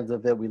 We're fans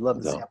of it. We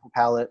love the sample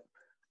palette,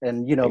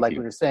 and you know, like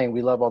we were saying,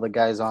 we love all the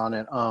guys on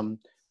it.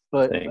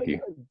 But thank you.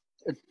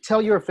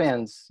 Tell your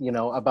fans, you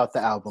know, about the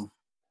album.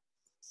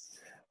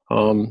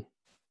 I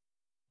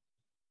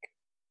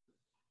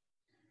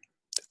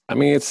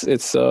mean, it's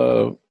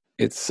definitely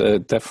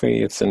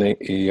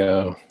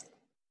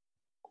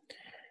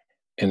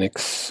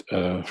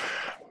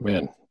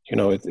man, you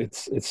know,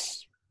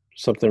 it's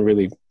something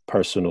really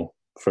personal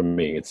for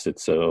me.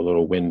 It's a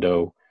little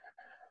window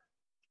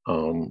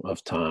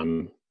of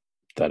time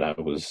that I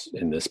was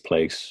in this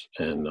place,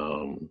 and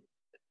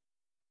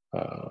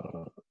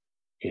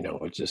you know,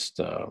 it just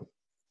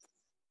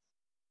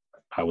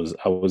I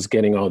was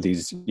getting all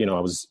these, you know,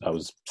 I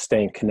was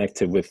staying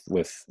connected with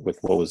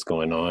what was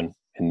going on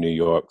in New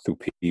York through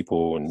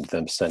people and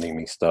them sending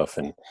me stuff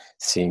and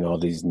seeing all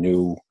this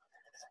new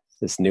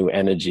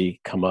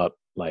energy come up,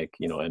 like,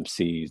 you know,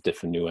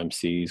 different new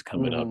MCs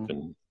coming up,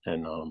 and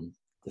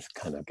just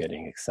kind of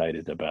getting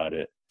excited about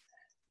it.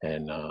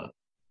 And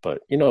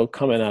but you know,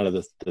 coming out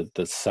of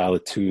the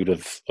solitude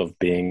of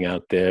being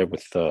out there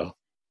with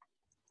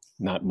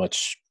not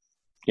much,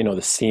 you know,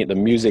 the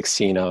music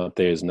scene out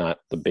there is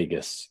not the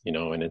biggest, you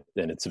know, and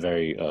it's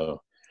very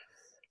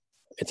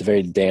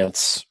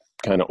dance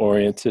kind of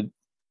oriented,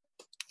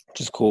 which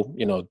is cool.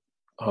 You know,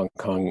 Hong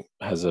Kong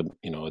has a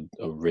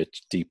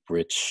rich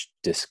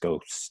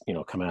disco, you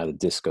know, coming out of the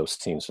disco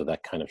scene, so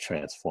that kind of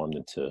transformed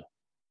into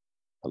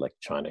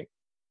electronic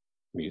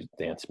music,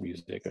 dance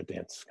music, or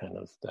dance kind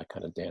of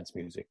dance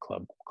music,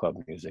 club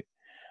music.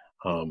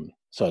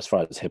 So as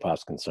far as hip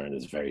hop's concerned,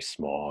 it's very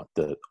small.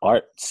 The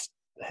art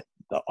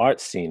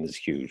scene is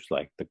huge,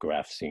 like the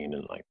graph scene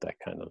and like that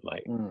kind of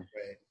like,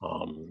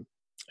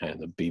 and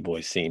the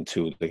b-boy scene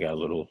too. They got a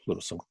little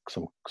some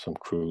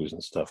crews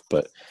and stuff.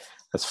 But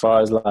as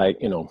far as like,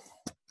 you know,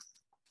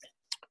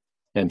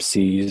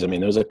 MCs, I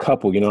mean, there's a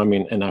couple, you know, I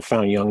mean, and I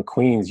found Young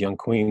Queens. Young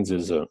Queens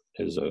is a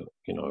you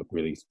know, a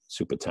really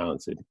super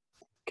talented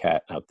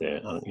cat out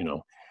there. You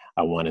know,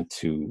 I wanted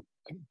to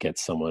get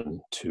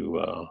someone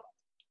to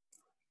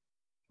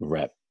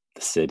rep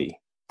the city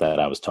that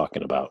I was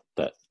talking about,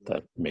 that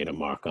made a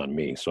mark on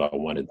me. So I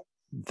wanted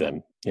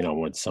them, you know,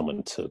 want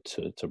someone to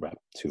rap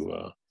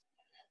to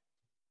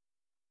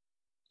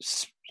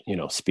you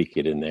know, speak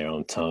it in their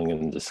own tongue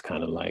and just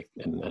kind of like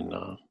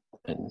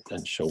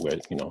and show where,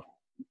 you know,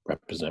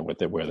 represent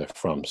where they're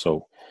from.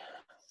 So,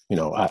 you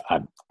know,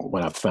 I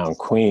when I found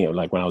Queen,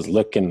 like when I was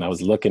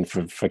looking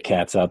for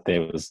cats out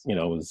there, it was, you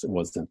know, it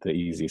wasn't the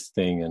easiest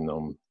thing, and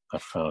I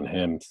found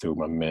him through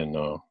my man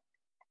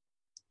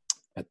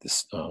at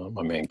this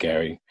my man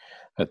Gary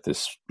at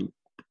this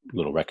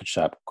little record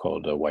shop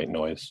called White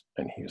Noise,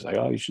 and he was like,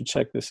 "Oh, you should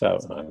check this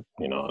out." And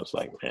I was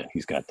like, "Man,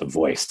 he's got the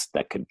voice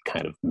that could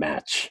kind of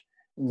match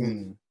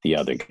the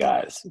other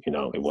guys." You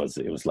know, it was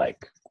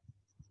like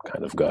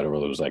kind of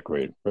guttural. It was like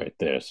right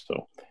there.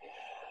 So,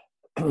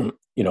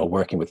 you know,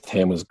 working with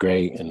him was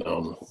great, and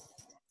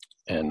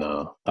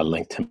I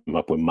linked him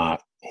up with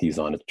Mock. He's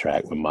on the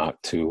track with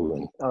Mock too,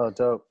 and oh,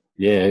 dope.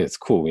 Yeah, it's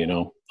cool. You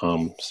know,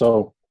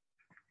 so.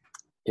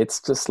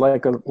 It's just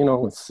like a, you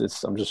know,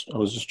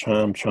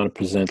 I'm trying to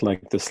present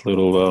like this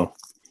little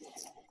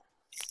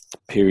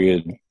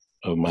period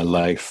of my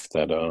life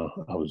that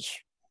I was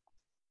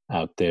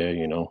out there,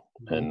 you know,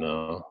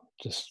 and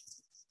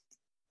just,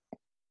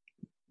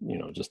 you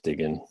know, just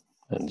digging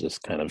and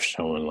just kind of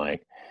showing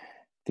like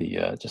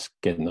the just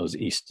getting those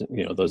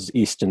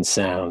eastern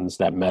sounds,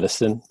 that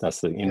medicine.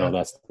 That's the, you know,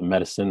 that's the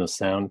medicine, the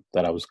sound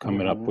that I was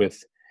coming up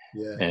with,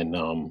 and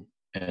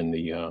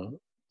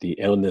the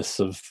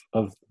illness of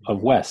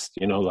West,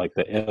 you know, like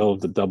the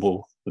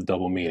double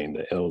meaning,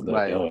 the ill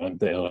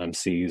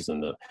MCs,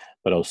 and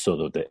but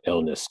also the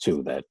illness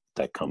too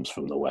that comes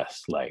from the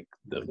West, like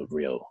the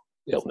real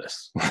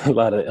illness, a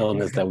lot of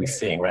illness that we're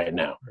seeing right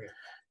now,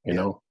 you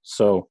know.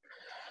 So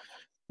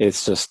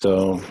it's just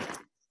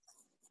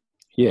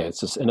it's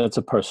just, and it's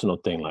a personal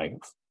thing, like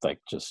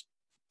just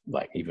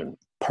like even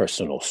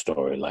personal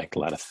story, like a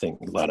lot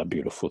of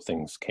beautiful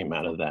things came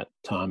out of that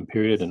time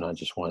period, and I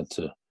just wanted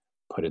to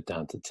put it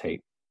down to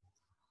tape.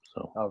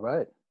 So all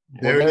right,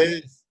 there it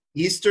is.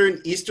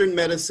 Eastern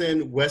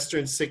medicine,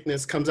 Western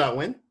sickness comes out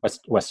when?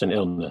 Western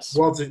illness.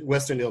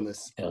 Western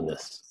illness.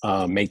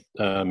 May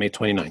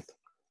 29th.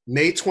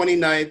 May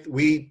 29th.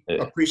 We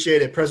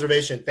appreciate it.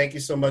 Preservation. Thank you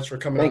so much for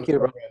coming on the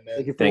program,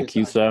 man. Thank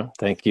you, sir.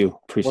 Thank you.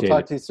 Appreciate it. We'll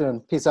talk to you soon.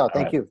 Peace out.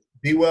 Thank you.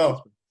 Be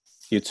well.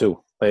 You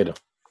too. Later.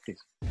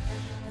 Peace.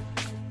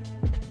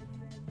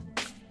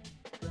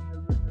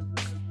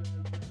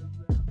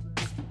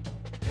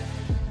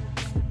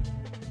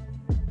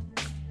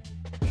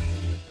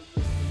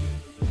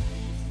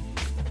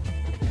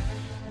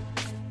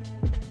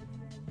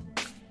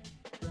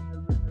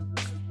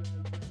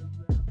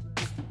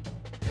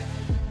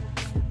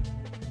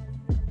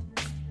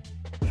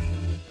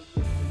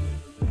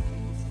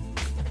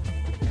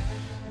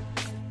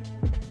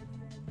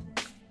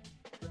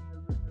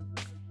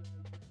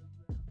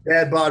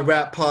 Bad Bod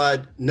Rap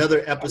Pod,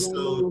 another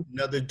episode,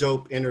 another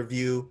dope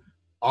interview.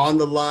 On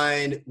the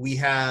line, we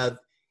have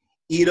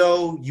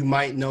Ito. You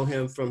might know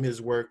him from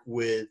his work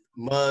with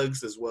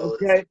Muggs, as well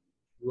as a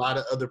lot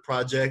of other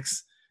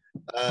projects.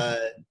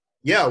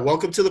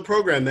 Welcome to the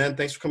program, man.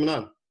 Thanks for coming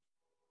on.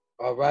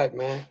 All right,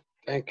 man.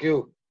 Thank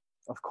you.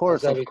 Of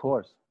course.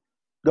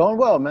 Going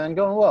well, man.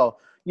 Going well.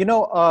 You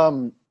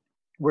know,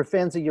 we're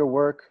fans of your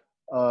work,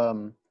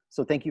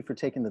 so thank you for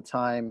taking the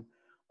time.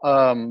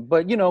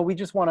 But, you know, we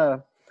just want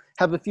to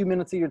have a few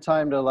minutes of your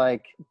time to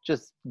like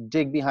just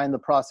dig behind the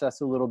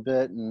process a little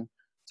bit and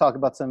talk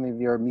about some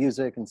of your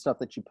music and stuff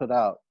that you put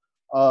out.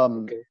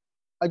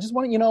 I just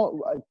want to, you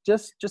know,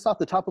 just off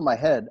the top of my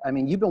head, I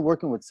mean, you've been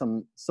working with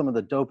some of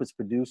the dopest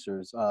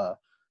producers,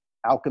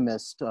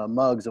 Alchemist,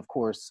 Muggs, of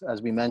course,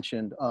 as we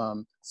mentioned.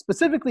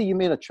 Specifically, you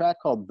made a track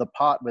called The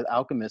Pot with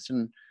Alchemist,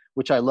 and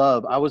which I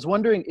love. I was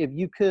wondering if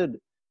you could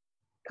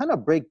kind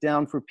of break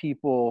down for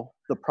people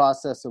the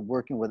process of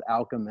working with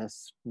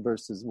Alchemist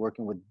versus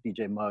working with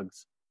DJ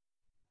Muggs.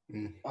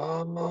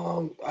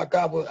 I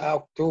got with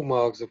Al through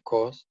Muggs, of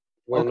course.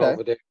 Went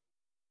over there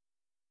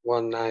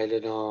one night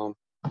at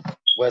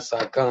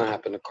Westside Gun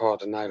happened to call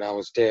the night I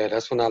was there.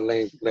 That's when I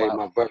laid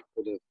my breath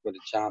for the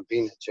John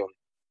Bina joint.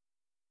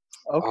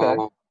 Okay.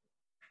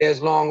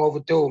 It's long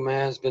overdue,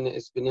 man.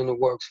 It's been in the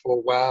works for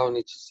a while, and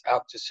it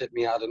just hit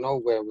me out of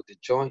nowhere with the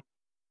joint,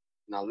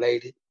 and I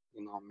laid it.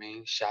 You know what I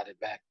mean? Shot it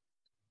back.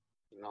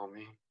 You know what I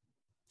mean?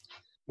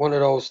 One of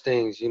those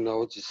things, you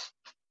know, just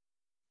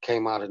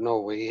came out of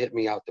nowhere. He hit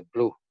me out the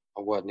blue.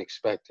 I wasn't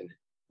expecting it.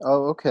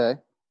 Oh, okay.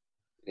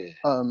 Yeah.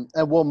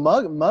 And well,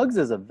 Muggs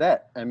is a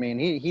vet. I mean,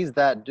 he's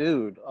that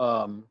dude.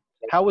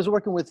 How was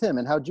working with him,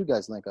 and how'd you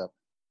guys link up?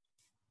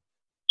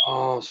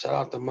 Shout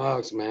out to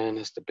Muggs, man.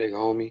 That's the big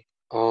homie.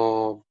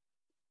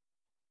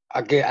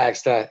 I get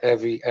asked that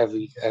every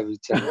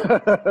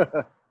time.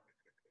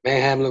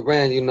 Mayhem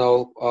Loren, you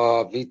know,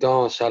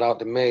 V-Dawn, shout out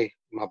to May,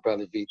 my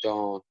brother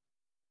V-Dawn.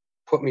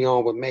 Put me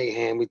on with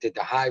Mayhem. We did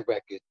the High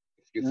record,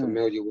 if you're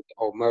familiar with the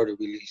Old Murder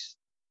release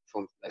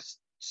from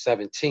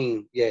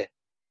 17. Yeah,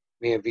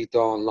 me and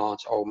V-Dawn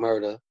launched Old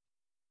Murder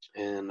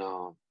and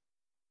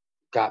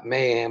got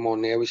Mayhem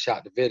on there. We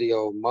shot the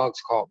video.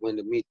 Muggs caught wind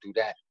of me through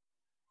that.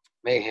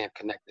 Mayhem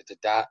connected the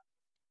dot.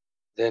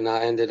 Then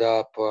I ended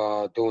up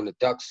doing the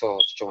Duck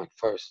Sauce joint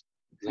first.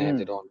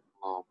 Landed on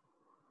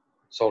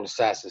Soul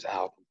Assassins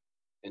album.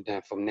 And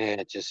then from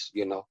there, just,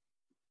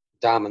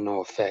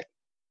 domino effect.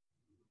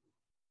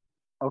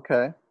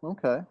 Okay.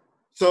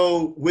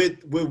 So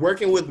with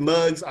working with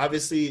Muggs,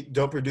 obviously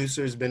dope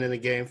producer, has been in the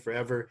game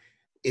forever.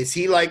 Is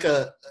he like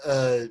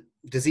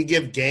does he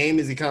give game?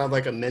 Is he kind of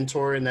like a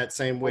mentor in that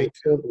same way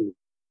too?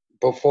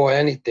 Before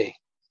anything.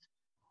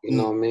 You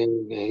know what I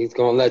mean? And he's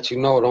gonna let you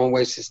know, don't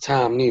waste his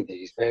time neither.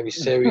 He's very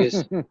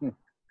serious. You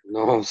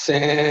know what I'm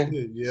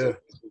saying? Yeah.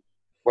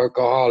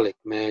 Workaholic,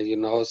 man.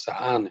 It's an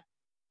honor.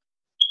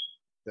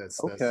 That's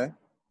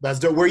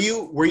dope. Were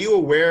you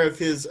aware of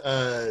his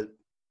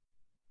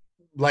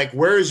like,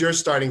 where is your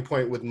starting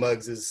point with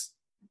Muggs's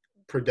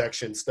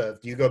production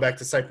stuff? Do you go back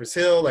to Cypress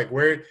Hill? Like,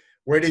 where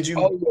did you?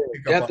 Oh,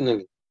 yeah,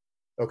 definitely.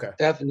 Okay.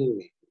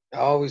 Definitely. I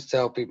always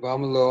tell people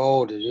I'm a little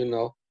older,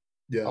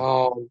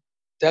 Yeah.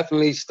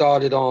 Definitely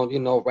started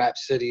on, Rap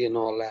City and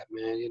all that,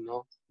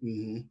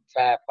 man,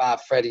 Fab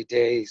Five Freddy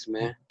days,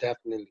 man.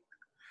 Definitely.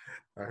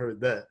 I heard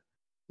that.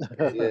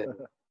 Yeah.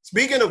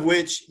 Speaking of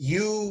which,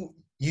 you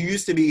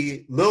used to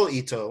be Lil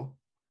Ito.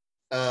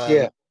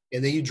 Yeah.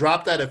 And then you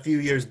dropped that a few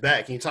years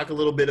back. Can you talk a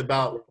little bit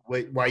about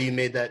why you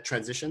made that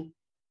transition?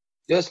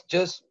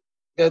 Just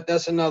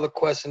that's another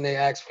question they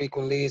ask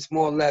frequently. It's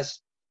more or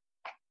less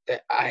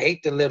that I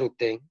hate the little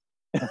thing.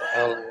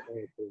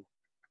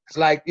 It's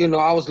like,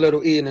 I was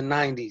Little E in the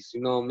 90s,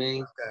 you know what I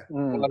mean?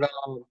 Okay. But,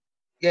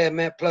 yeah,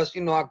 man, plus,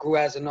 I grew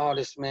as an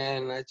artist,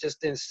 man. It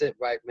just didn't sit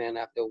right, man,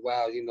 after a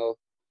while, you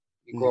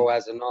grow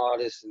as an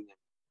artist and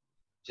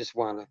just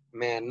want to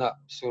man up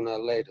sooner or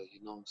later,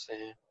 you know what I'm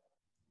saying?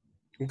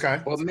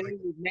 Okay. But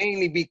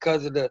mainly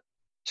because of the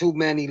too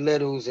many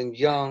littles and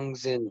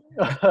youngs and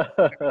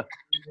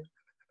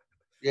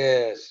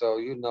yeah, so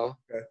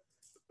Okay.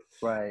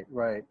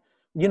 Right.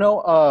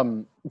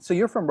 So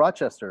you're from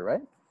Rochester,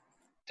 right?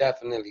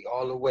 Definitely,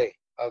 all the way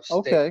upstate.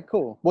 Okay,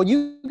 cool. Well,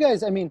 you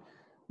guys, I mean,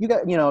 you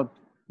got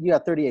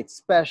 38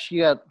 Special,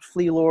 you got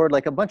Flea Lord,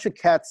 like a bunch of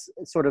cats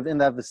sort of in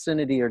that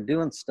vicinity are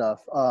doing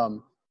stuff.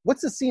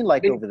 What's the scene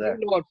like over there?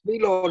 Flea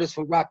Lord is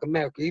from Rock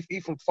America. He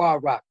from Far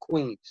Rock,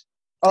 Queens.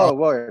 Oh,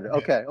 word.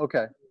 Okay.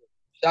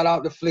 Shout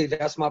out to Flea.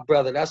 That's my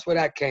brother. That's where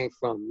that came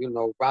from.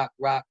 Rock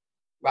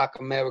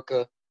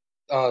America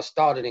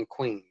started in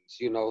Queens.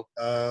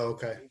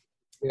 Okay.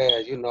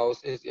 Yeah,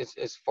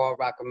 it's Far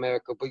Rock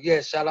America. But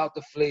yeah, shout out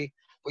to Flea.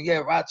 But yeah,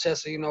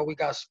 Rochester, we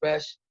got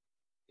Special.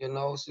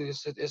 So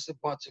it's a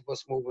bunch of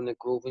us moving and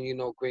grooving.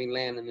 Green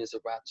Lantern is a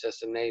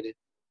Rochester native.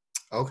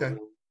 Okay.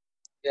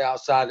 Yeah,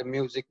 outside of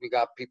music, we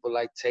got people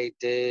like Tay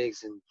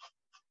Diggs and,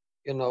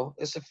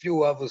 it's a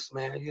few of us,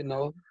 man,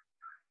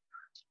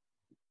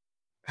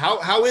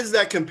 How is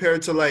that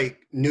compared to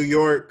like New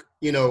York?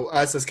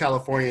 Us as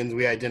Californians,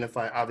 we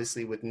identify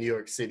obviously with New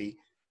York City.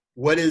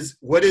 What is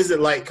it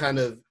like kind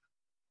of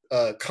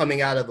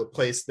coming out of a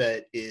place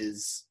that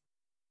is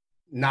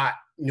not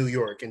New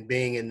York and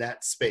being in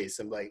that space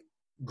and like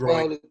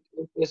growing?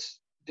 Well,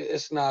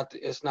 it's not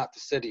the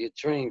city of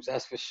dreams,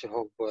 that's for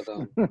sure. But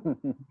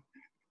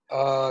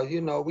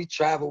we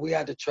travel. We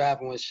had to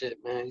travel and shit,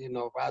 man.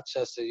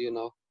 Rochester.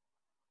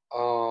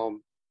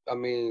 I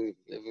mean,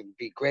 it would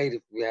be great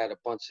if we had a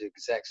bunch of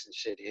execs and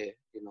shit here.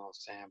 You know what I'm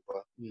saying?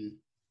 But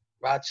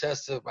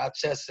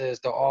Rochester is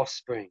the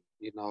offspring.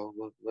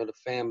 We're the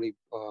family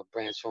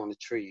branch on the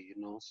tree.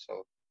 So,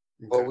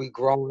 okay. But we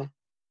growing.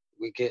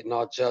 We getting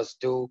our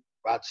just due.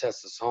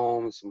 Rochester's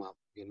home is my,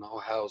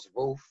 Hell's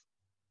Roof.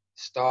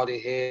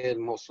 Started here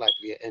and most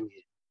likely end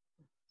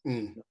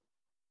here.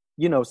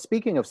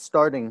 Speaking of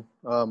starting,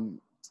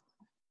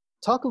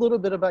 talk a little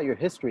bit about your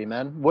history,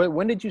 man.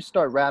 When did you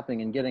start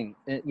rapping and getting,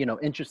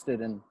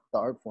 interested in the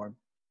art form?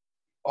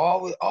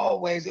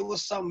 Always. It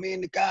was something me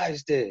and the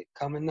guys did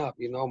coming up.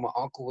 My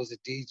uncle was a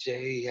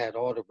DJ. He had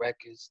all the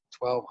records,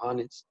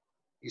 1200s.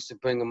 Used to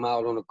bring them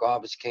out on the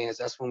garbage cans.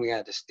 That's when we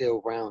had the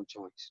steel round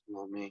joints. You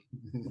know what I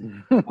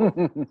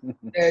mean?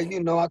 Yeah,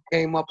 I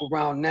came up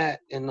around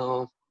that, and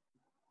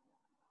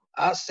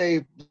I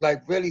say,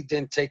 like, really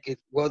didn't take it.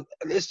 Well,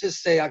 let's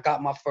just say I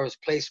got my first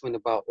placement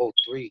about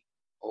 03,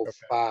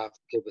 05,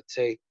 give or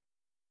take.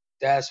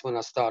 That's when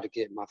I started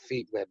getting my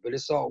feet wet. But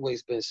it's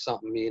always been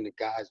something me and the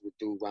guys would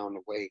do around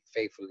the way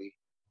faithfully,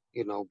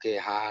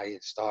 get high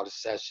and start a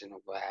session or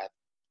what have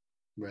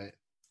you. Right.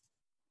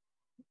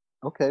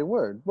 Okay,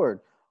 word.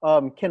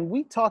 Can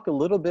we talk a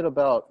little bit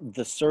about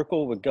The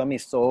Circle with Gummy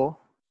Soul?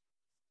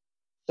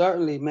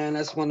 Certainly, man.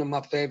 That's one of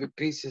my favorite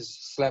pieces,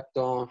 slept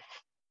on.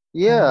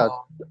 Yeah.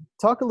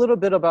 Talk a little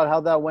bit about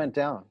how that went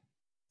down.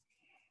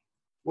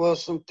 Well,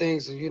 some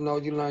things, you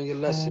learn your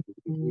lesson.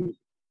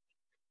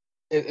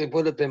 It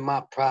would have been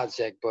my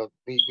project, but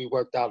we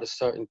worked out a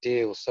certain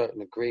deal,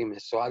 certain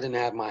agreement. So I didn't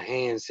have my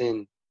hands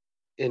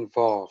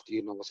involved,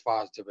 as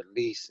far as the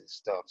release and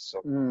stuff. So,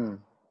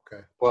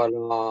 okay. But,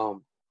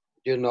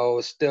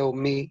 it's still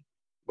me,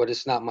 but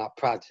it's not my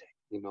project.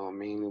 You know what I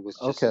mean? It was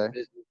just a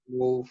business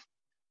move,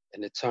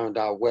 and it turned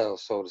out well,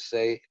 so to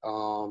say.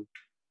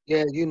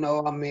 Yeah,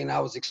 I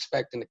was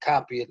expecting a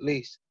copy at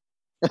least.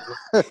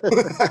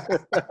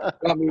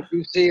 I mean, if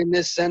you see in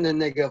this sending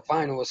nigga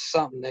vinyl or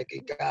something,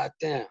 nigga,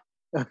 goddamn.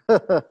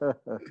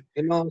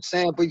 You know what I'm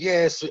saying? But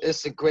yeah,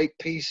 it's a great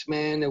piece,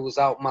 man. It was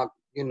out my,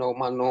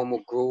 my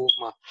normal groove,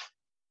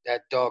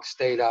 that dark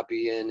state I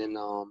be in, and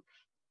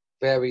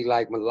very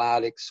like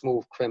melodic,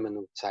 smooth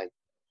criminal type.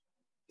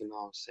 You know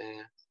what I'm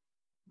saying?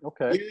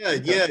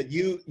 Okay. Yeah.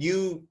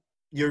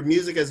 Your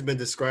music has been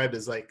described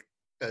as like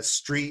a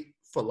street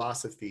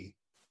philosophy.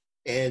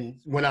 And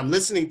when I'm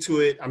listening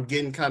to it, I'm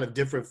getting kind of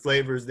different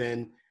flavors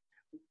than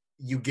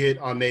you get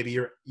on maybe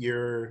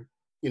your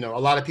a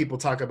lot of people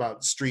talk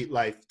about street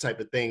life type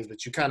of things,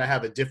 but you kind of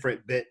have a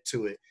different bent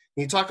to it.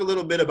 Can you talk a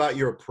little bit about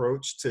your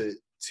approach to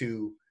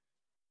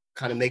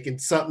kind of making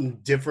something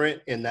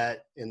different in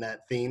that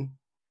theme?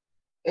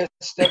 That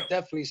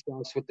definitely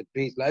starts with the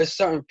beat. Like, there's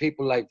certain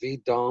people like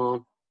V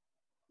Dawn,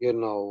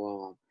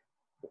 a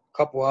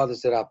couple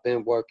others that I've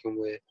been working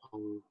with.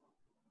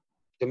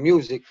 The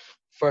music,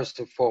 first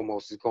and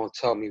foremost, is gonna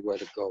tell me where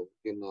to go.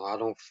 I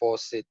don't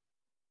force it.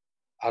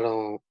 I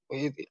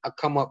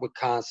come up with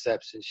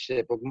concepts and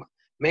shit, but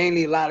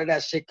mainly a lot of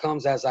that shit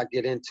comes as I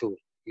get into it.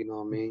 You know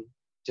what I mean?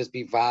 Just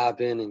be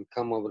vibing and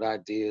come up with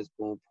ideas,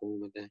 boom,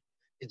 boom, and then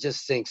it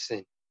just sinks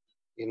in.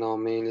 You know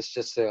what I mean? It's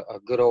just a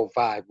good old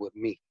vibe with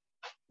me.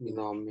 You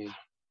know what I mean?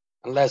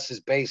 Unless it's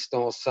based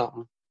on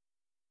something.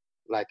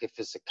 Like if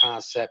it's a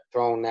concept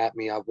thrown at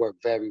me, I work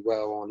very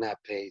well on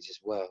that page as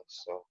well.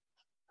 So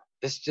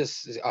it's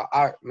just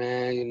art,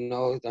 man.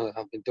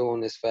 I've been doing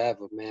this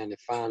forever, man.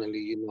 And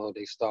finally,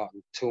 they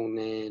starting to tune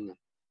in and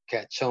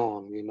catch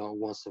on,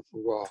 once and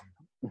for all.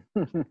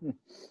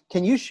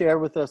 Can you share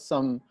with us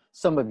some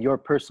of your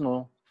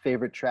personal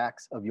favorite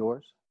tracks of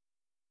yours?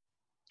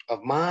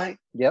 Of mine?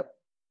 Yep.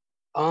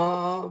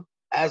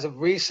 As of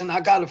recent, I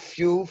got a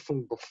few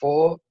from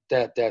before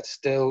that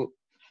still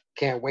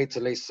can't wait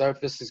till they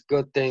surface. It's a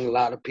good thing a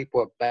lot of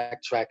people are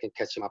backtracking,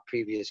 catching my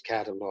previous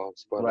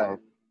catalogs. But right.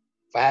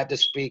 If I had to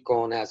speak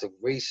on as of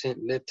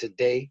recent, Live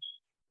Today,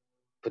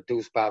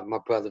 produced by my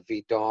brother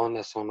V Dawn,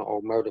 that's on the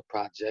Old Murder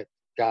Project,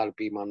 gotta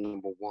be my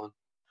number one.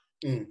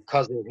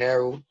 Cousin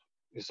Harold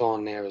is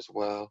on there as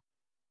well.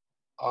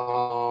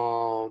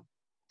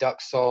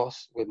 Duck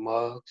Sauce with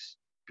Muggs,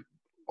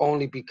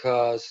 only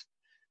because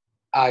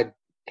I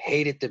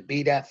hated the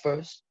beat at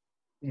first.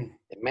 And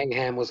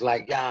Mayhem was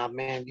like, yeah,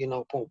 man,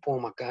 boom,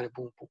 boom, I got it,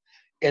 boom, boom.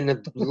 And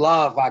the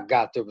love I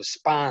got, the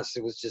response,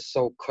 it was just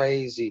so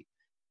crazy.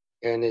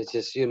 And it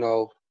just,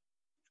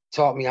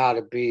 taught me how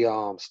to be,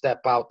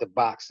 step out the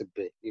box a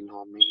bit, you know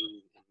what I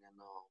mean? And then,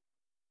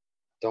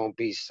 don't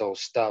be so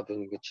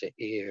stubborn with your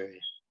ear.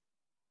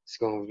 It's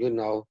going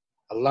to,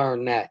 I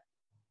learned that.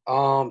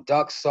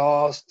 Duck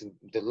Sauce,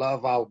 the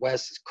love out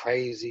west is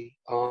crazy.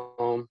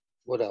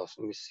 What else?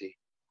 Let me see.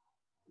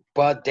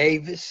 Bud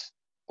Davis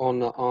on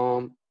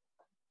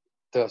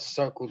the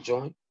Circle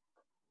joint.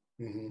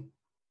 Mm-hmm.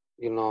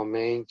 You know what I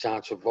mean?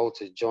 John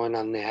Travolta's joint.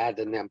 I had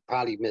them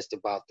probably missed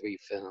about 3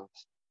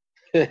 films.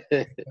 Yeah,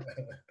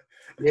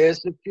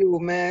 it's a few,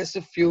 man. It's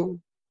a few.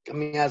 I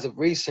mean, as of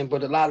recent,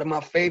 but a lot of my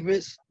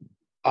favorites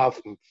are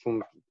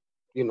from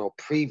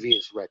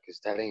previous records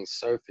that ain't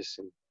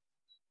surfacing,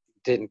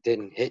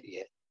 didn't hit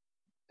yet.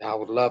 I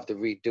would love to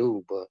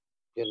redo, but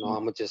I'm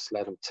gonna just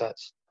let them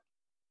touch.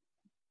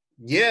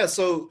 Yeah,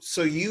 so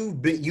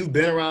you've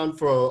been around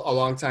for a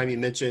long time. You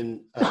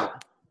mentioned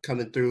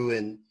coming through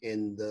in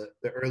the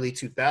early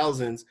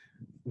 2000s.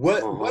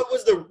 What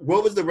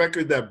was the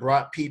record that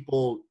brought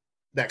people,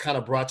 that kind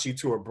of brought you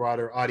to a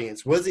broader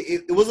audience? Was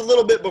it was a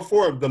little bit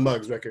before the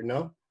Muggs record,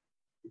 no?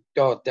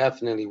 Oh,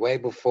 definitely way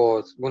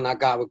before. When I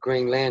got with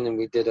Green Lantern,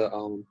 we did a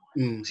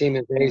Team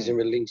Invasion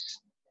release,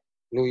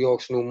 New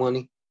York's New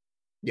Money.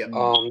 Yeah.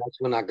 That's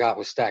when I got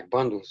with Stack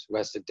Bundles,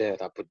 Rest of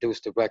Dead. I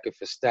produced the record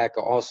for Stack.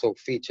 I also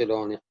featured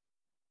on it.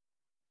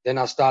 Then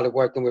I started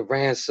working with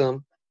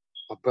Ransom,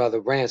 my brother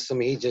Ransom.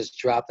 He just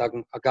dropped. I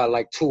got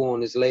like 2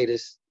 on his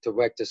latest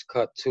director's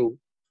cut 2.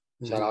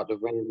 Shout out to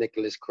Rand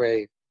Nicholas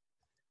Crave.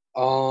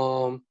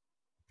 What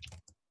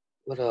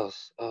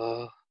else?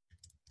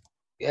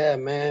 Yeah,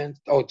 man.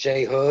 Oh,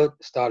 J Hood.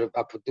 I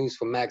produced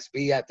for Max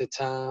B at the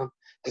time.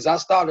 Because I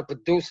started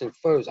producing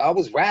first. I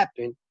was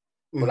rapping,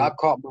 but I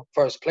caught my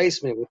first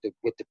placement with the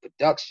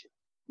production.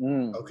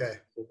 Okay.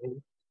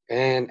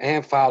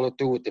 And followed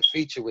through with the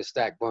feature with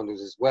Stack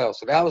Bundles as well.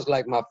 So that was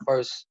like my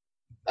first,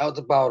 that was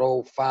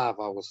about 05,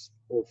 I was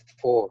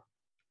 04,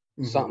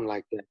 something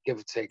like that, give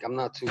or take. I'm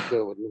not too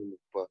good with numbers,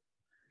 but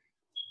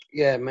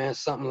yeah, man,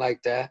 something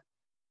like that.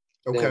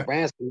 Okay. Then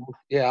Ransom,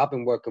 yeah, I've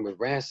been working with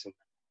Ransom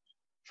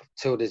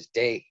till this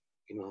day.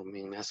 You know what I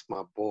mean? That's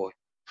my boy.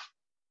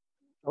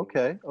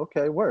 Okay,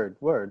 word.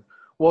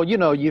 Well,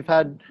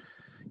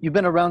 you've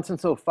been around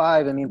since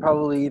 05. I mean,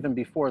 probably even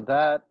before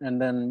that.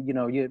 And then,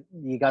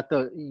 you got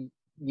the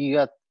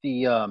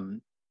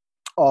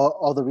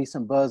all the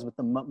recent buzz with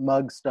the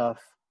Mug stuff.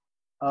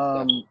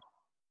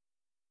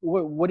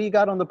 What do you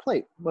got on the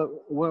plate?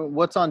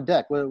 What's on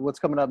deck? What's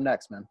coming up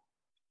next, man?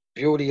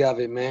 Beauty of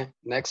it, man.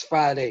 Next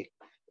Friday.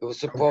 It was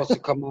supposed to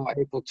come out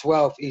April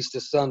 12th, Easter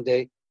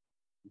Sunday.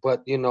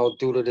 But,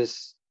 due to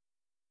this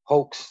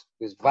hoax,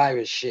 this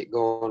virus shit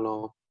going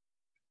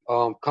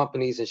on.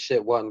 Companies and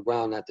shit wasn't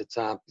around at the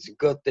time. It's a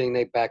good thing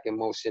they back in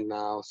motion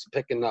now. It's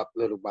picking up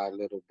little by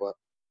little, but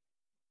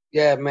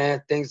yeah,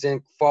 man, things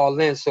didn't fall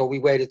in, so we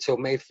waited till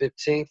May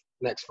 15th.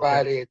 Next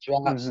Friday it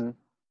drops. Mm-hmm.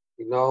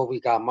 You know, we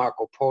got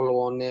Marco Polo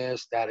on there,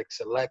 Static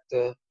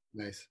Selector,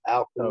 Nice.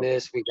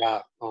 Alchemist. We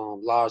got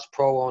Large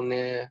Pro on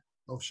there.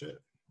 Oh shit.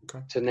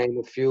 Okay. To name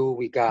a few,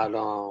 we got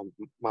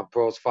my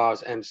bro as far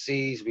as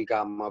MCs. We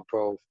got my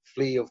bro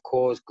Flea, of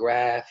course,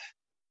 Graph,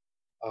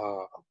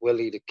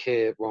 Willie the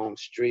Kid, Rome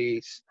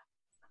Streets,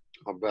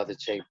 my brother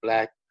Jay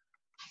Black,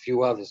 a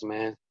few others,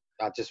 man.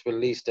 I just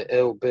released the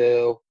Ill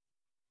Bill,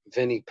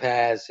 Vinny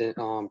Paz,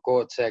 and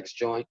Gore-Tex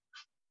joint.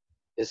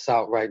 It's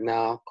out right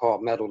now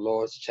called Metal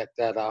Lords. Check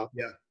that out.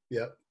 Yeah.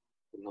 Yep.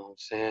 You know what I'm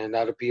saying?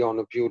 That'll be on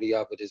the beauty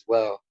of it as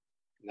well.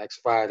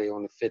 Next Friday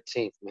on the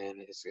 15th, man.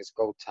 It's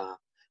go time.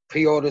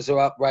 Pre-orders are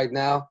up right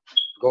now.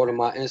 Go to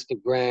my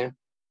Instagram.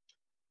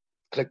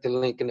 Click the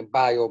link in the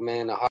bio,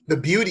 man. The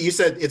beauty, you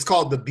said it's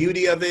called The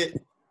Beauty of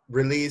It,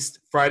 released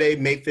Friday,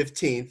 May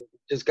 15th.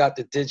 Just got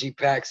the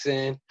digipacks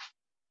in,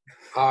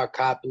 hard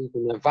copies,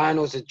 and the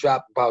vinyls are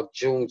dropped about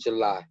June,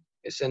 July.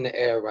 It's in the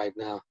air right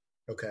now.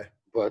 Okay.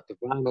 But the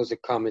vinyls are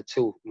coming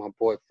too. My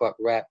boy Fuck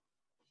Rap.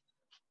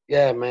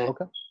 Yeah, man.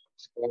 Okay.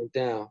 It's going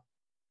down.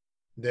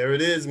 There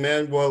it is,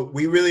 man. Well,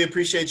 we really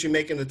appreciate you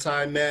making the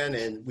time, man,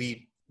 and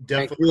we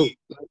definitely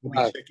will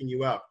be checking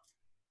you out.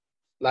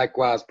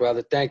 Likewise,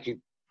 brother. Thank you.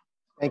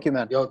 Thank you,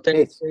 man. Yo,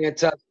 thanks. Stay in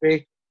touch,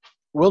 B.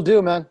 Will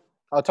do, man.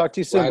 I'll talk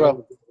to you soon, Right bro.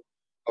 on.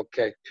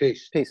 Okay,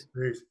 peace. Peace.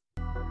 Peace.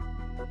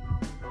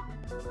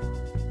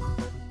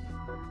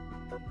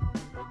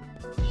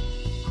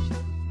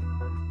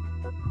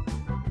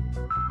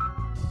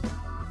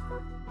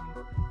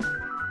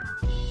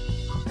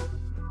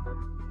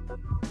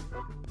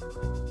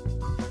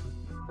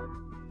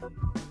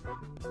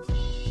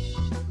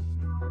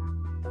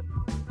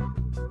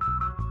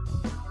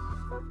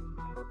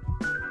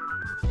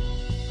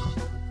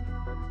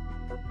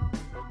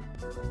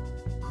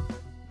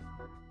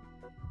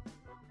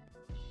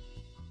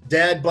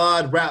 Dad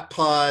Bod, Rap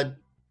Pod,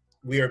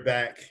 we are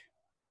back.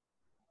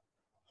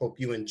 Hope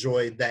you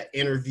enjoyed that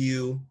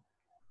interview.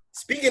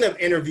 Speaking of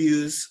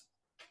interviews,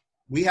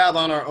 we have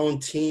on our own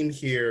team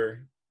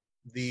here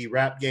the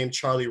rap game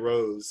Charlie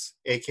Rose,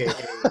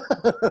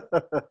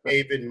 a.k.a.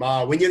 David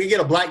Ma. When you can get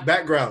a black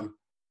background,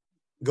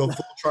 go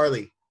full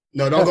Charlie.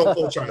 No, don't go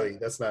full Charlie.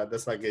 That's not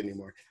good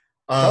anymore.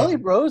 Charlie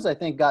Rose, I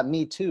think, got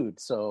me too.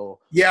 So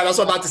yeah, that's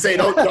what I'm about to say.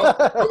 Don't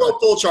go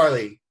full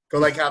Charlie. Go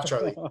like half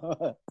Charlie.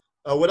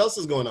 What else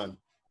is going on?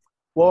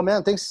 Well,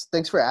 man, thanks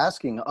for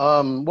asking.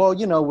 Well,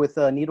 you know, with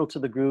Needle to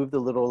the Groove, the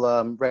little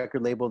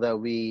record label that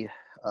we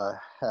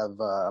have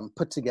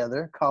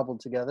cobbled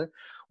together.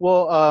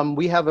 Well,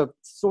 we have a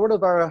sort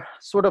of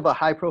a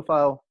high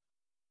profile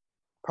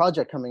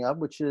project coming up,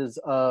 which is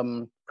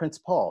Prince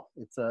Paul.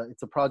 It's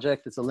a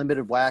project. It's a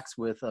limited wax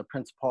with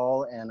Prince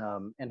Paul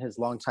and his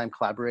longtime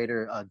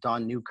collaborator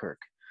Don Newkirk,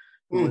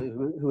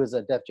 who is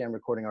a Def Jam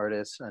recording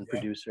artist and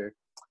producer.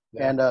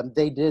 Yeah. And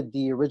they did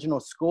the original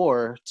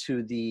score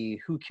to the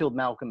Who Killed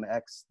Malcolm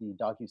X, the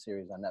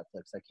docuseries on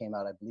Netflix that came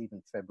out, I believe,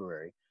 in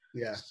February.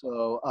 Yeah.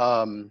 So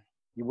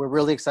we're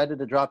really excited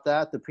to drop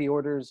that. The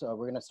pre-orders, we're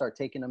going to start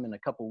taking them in a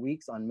couple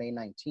weeks on May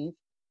 19th,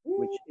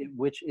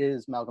 which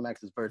is Malcolm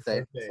X's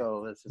birthday.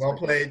 So this is well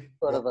played.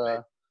 Sort of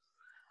a.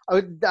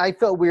 I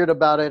felt weird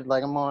about it.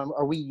 Like,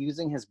 are we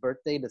using his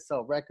birthday to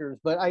sell records?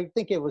 But I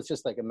think it was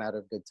just like a matter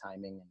of good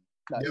timing.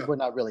 And we're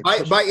not really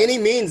by any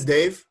means,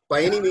 Dave.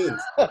 By any means.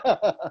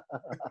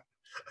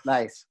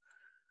 Nice.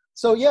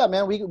 So yeah,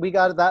 man, we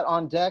got that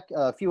on deck.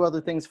 A few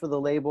other things for the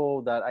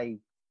label that I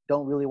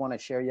don't really want to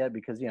share yet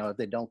because, you know, if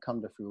they don't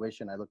come to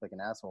fruition, I look like an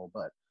asshole.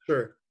 But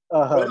sure.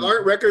 But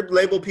aren't record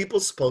label people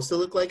supposed to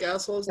look like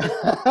assholes? Isn't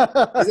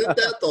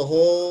that the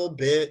whole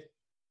bit?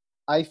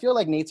 I feel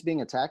like Nate's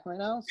being attacked right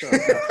now. So.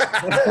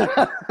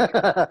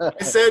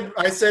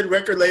 I said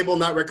record label,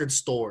 not record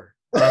store.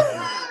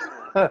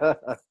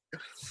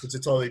 Which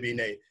would totally be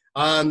Nate.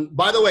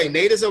 By the way,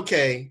 Nate is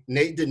okay.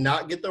 Nate did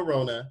not get the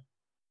Rona.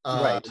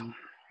 Right.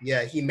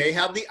 Yeah, he may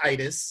have the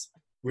itis.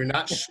 We're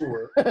not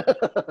sure.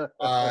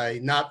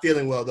 Not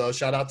feeling well, though.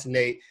 Shout out to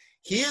Nate.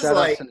 He is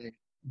like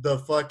the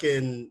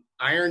fucking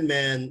Iron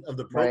Man of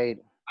the program. Right.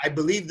 I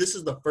believe this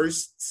is the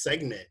first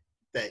segment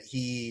that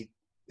he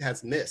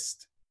has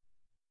missed.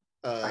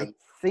 I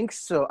think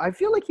so. I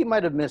feel like he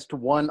might have missed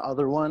one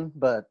other one,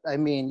 but I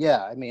mean,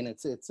 yeah. I mean,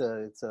 it's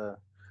a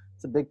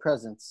big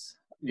presence.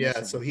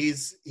 Yeah, so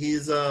he's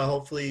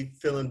hopefully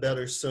feeling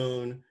better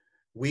soon.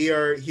 We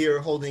are here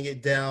holding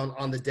it down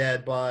on the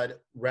Dad Bod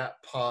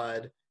Rap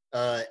Pod.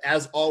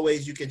 As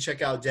always, you can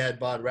check out Dad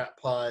Bod Rap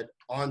Pod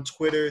on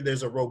Twitter.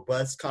 There's a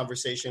robust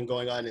conversation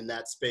going on in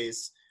that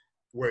space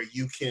where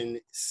you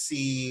can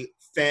see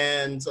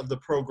fans of the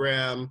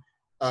program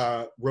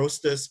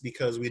roast us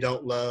because we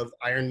don't love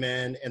Iron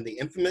Man and the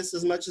Infamous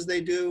as much as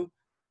they do.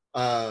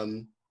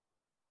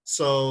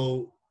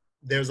 So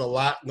there's a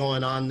lot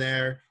going on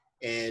there.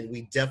 and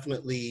we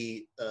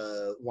definitely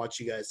want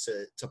you guys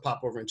to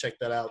pop over and check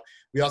that out.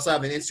 We also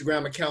have an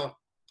Instagram account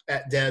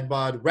at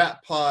DadBod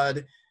Rap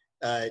Pod.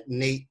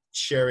 Nate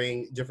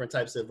sharing different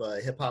types of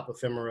hip-hop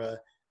ephemera.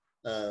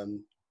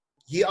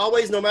 He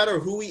always, no matter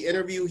who we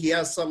interview, he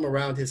has something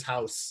around his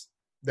house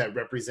that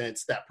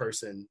represents that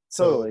person.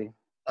 Totally.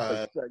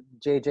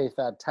 JJ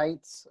Fat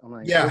Tights. I'm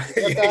like, yeah.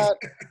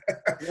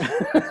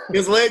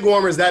 His leg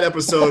warmers that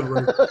episode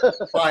were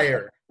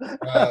fire.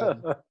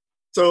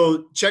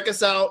 So check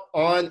us out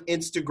on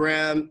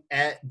Instagram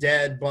at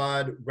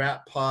DadBod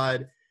Rap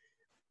Pod.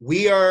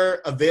 We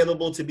are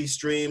available to be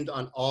streamed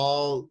on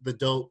all the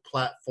dope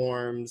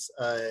platforms.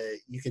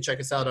 You can check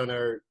us out on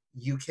our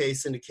UK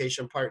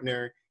syndication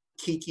partner,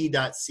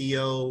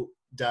 kiki.co.uk,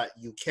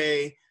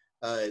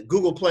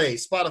 Google Play,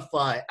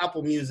 Spotify,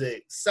 Apple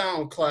Music,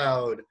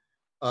 SoundCloud,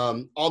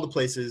 all the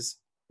places.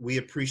 We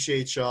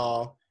appreciate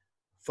y'all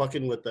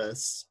fucking with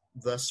us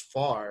thus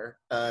far,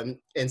 and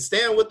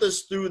staying with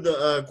us through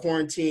the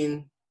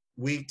quarantine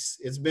weeks.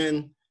 It's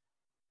been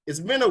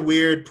a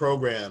weird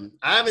program.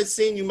 I haven't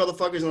seen you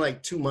motherfuckers in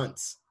like 2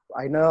 months.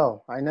 I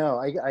know.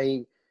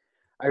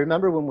 I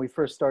remember when we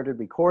first started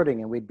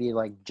recording and we'd be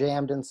like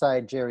jammed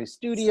inside Jerry's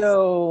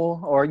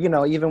studio, or, you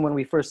know, even when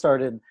we first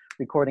started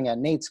recording at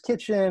Nate's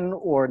kitchen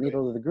or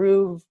Needle of the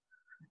Groove,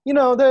 you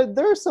know,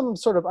 there are some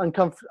sort of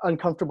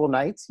uncomfortable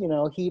nights, you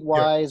know, heat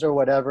wise or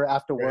whatever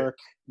after work,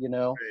 you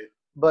know,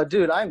 but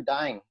dude, I'm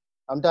dying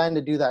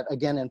to do that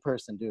again in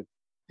person, dude.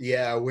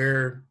 Yeah,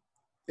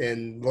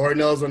 and Lord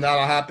knows when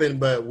that'll happen,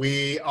 but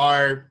we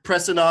are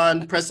pressing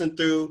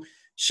through.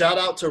 Shout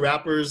out to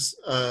rappers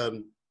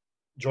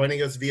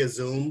joining us via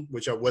Zoom,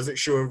 which I wasn't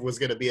sure was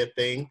going to be a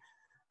thing.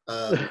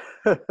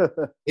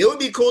 It would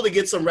be cool to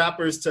get some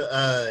rappers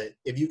to,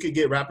 if you could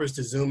get rappers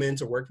to Zoom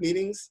into work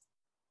meetings.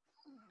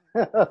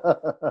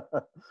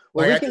 Well,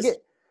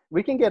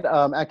 we can get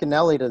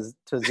Akinelli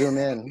to Zoom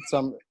in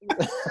some.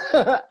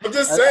 I'm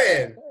just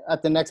saying.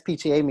 At the next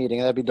PTA meeting,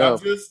 that'd be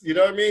dope. You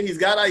know what I mean? He's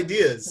got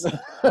ideas.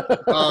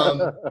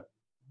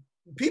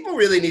 People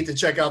really need to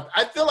check out.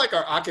 I feel like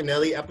our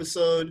Akinelli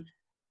episode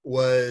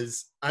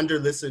was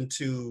under-listened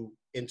to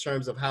in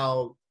terms of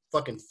how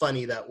fucking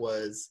funny that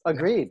was.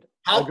 Agreed.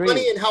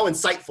 Funny and how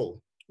insightful.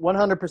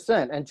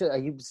 100%. And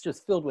he was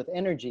just filled with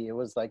energy. It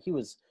was like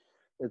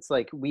it's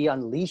like we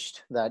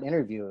unleashed that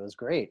interview. It was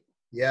great.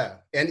 Yeah.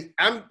 And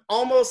I'm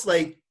almost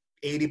like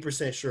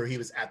 80% sure he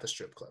was at the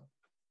strip club.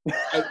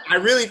 I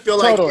really feel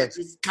like he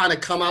just kind of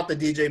come out the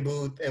DJ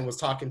booth and was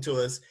talking to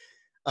us.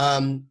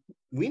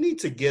 We need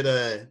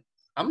to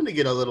I'm going to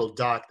get a little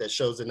doc that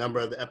shows the number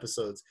of the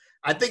episodes.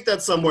 I think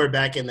that's somewhere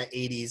back in the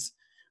 80s.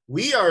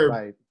 We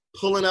are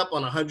pulling up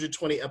on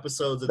 120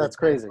 episodes of the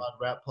crazy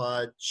Rap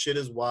Pod. Shit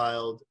is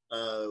wild.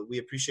 We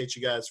appreciate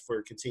you guys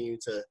for continuing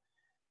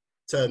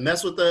to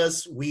mess with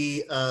us.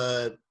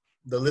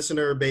 The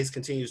listener base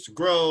continues to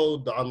grow.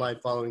 The online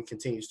following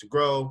continues to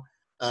grow.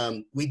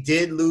 We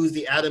did lose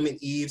the Adam and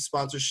Eve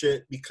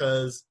sponsorship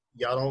because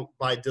y'all don't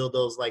buy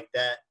dildos like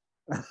that.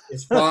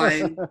 It's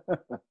fine.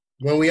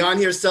 When we on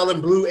here selling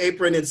Blue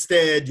Apron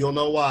instead, you'll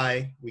know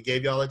why. We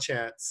gave y'all a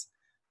chance.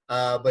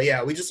 But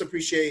yeah, we just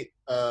appreciate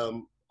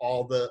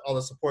all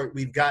the support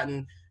we've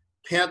gotten.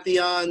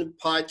 Pantheon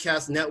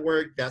Podcast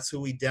Network, that's who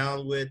we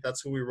down with.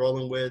 That's who we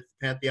rolling with.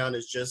 Pantheon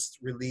has just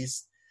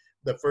released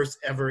the first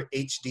ever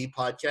HD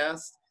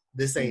podcast.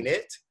 This ain't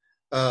it.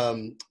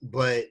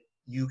 But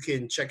you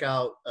can check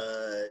out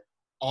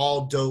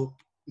all dope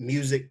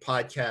music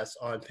podcasts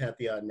on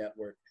Pantheon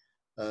Network.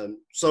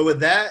 So with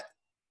that,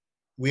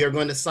 we are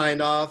going to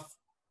sign off.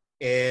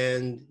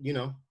 And, you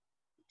know,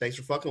 thanks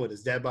for fucking with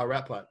us. DadBod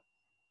Rap Pod.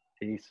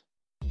 Peace.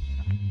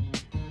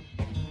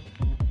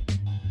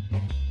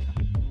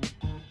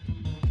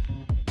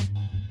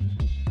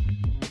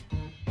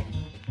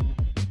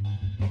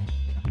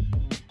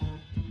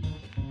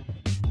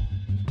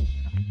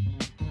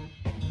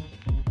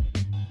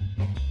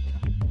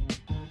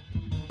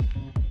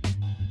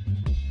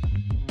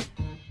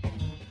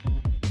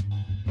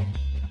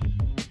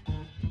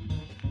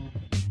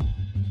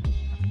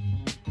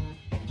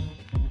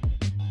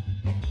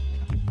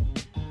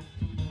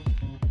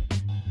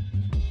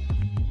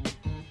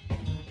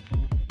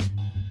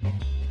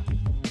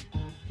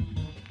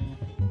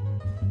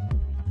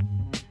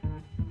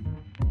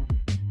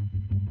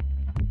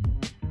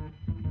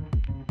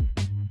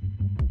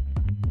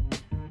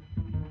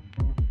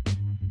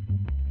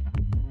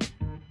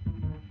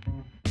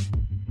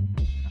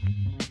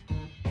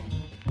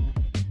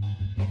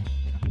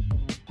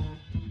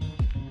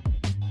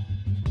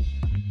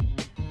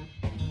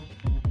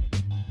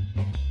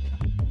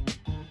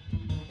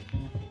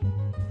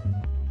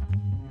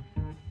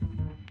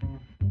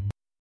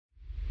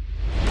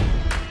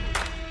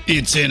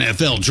 It's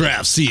NFL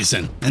draft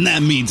season, and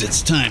that means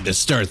it's time to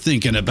start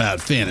thinking about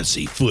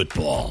fantasy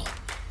football.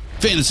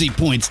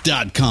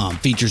 FantasyPoints.com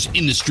features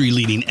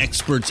industry-leading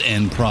experts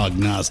and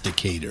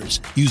prognosticators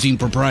using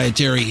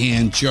proprietary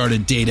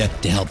hand-charted data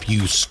to help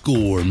you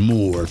score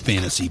more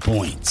fantasy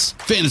points.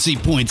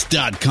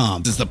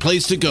 FantasyPoints.com is the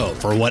place to go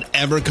for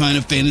whatever kind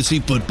of fantasy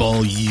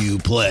football you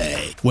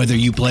play. Whether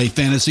you play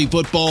fantasy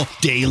football,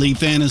 daily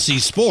fantasy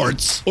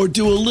sports, or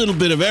do a little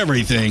bit of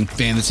everything,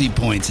 Fantasy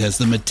Points has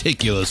the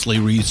meticulously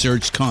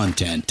researched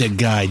content to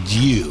guide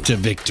you to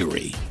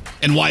victory.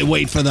 And why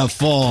wait for the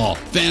fall?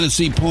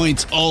 Fantasy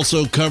Points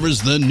also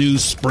covers the new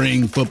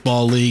spring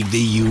football league,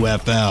 the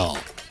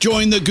UFL.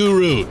 Join the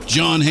guru,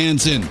 John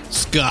Hansen,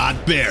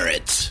 Scott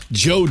Barrett,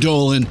 Joe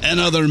Dolan, and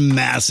other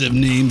massive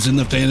names in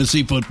the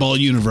fantasy football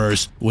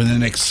universe with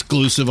an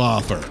exclusive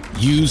offer.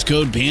 Use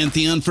code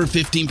Pantheon for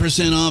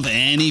 15% off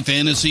any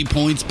Fantasy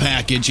Points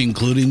package,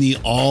 including the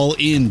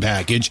all-in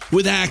package,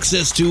 with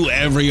access to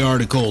every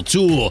article,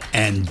 tool,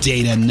 and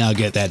data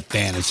nugget that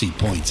Fantasy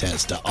Points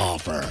has to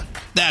offer.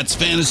 That's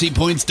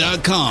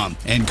FantasyPoints.com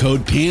and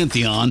code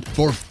Pantheon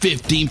for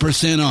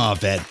 15%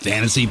 off at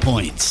Fantasy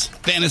Points.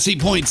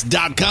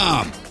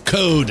 FantasyPoints.com,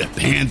 code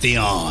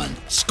Pantheon.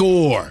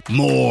 Score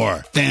more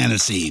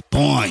fantasy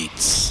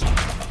points.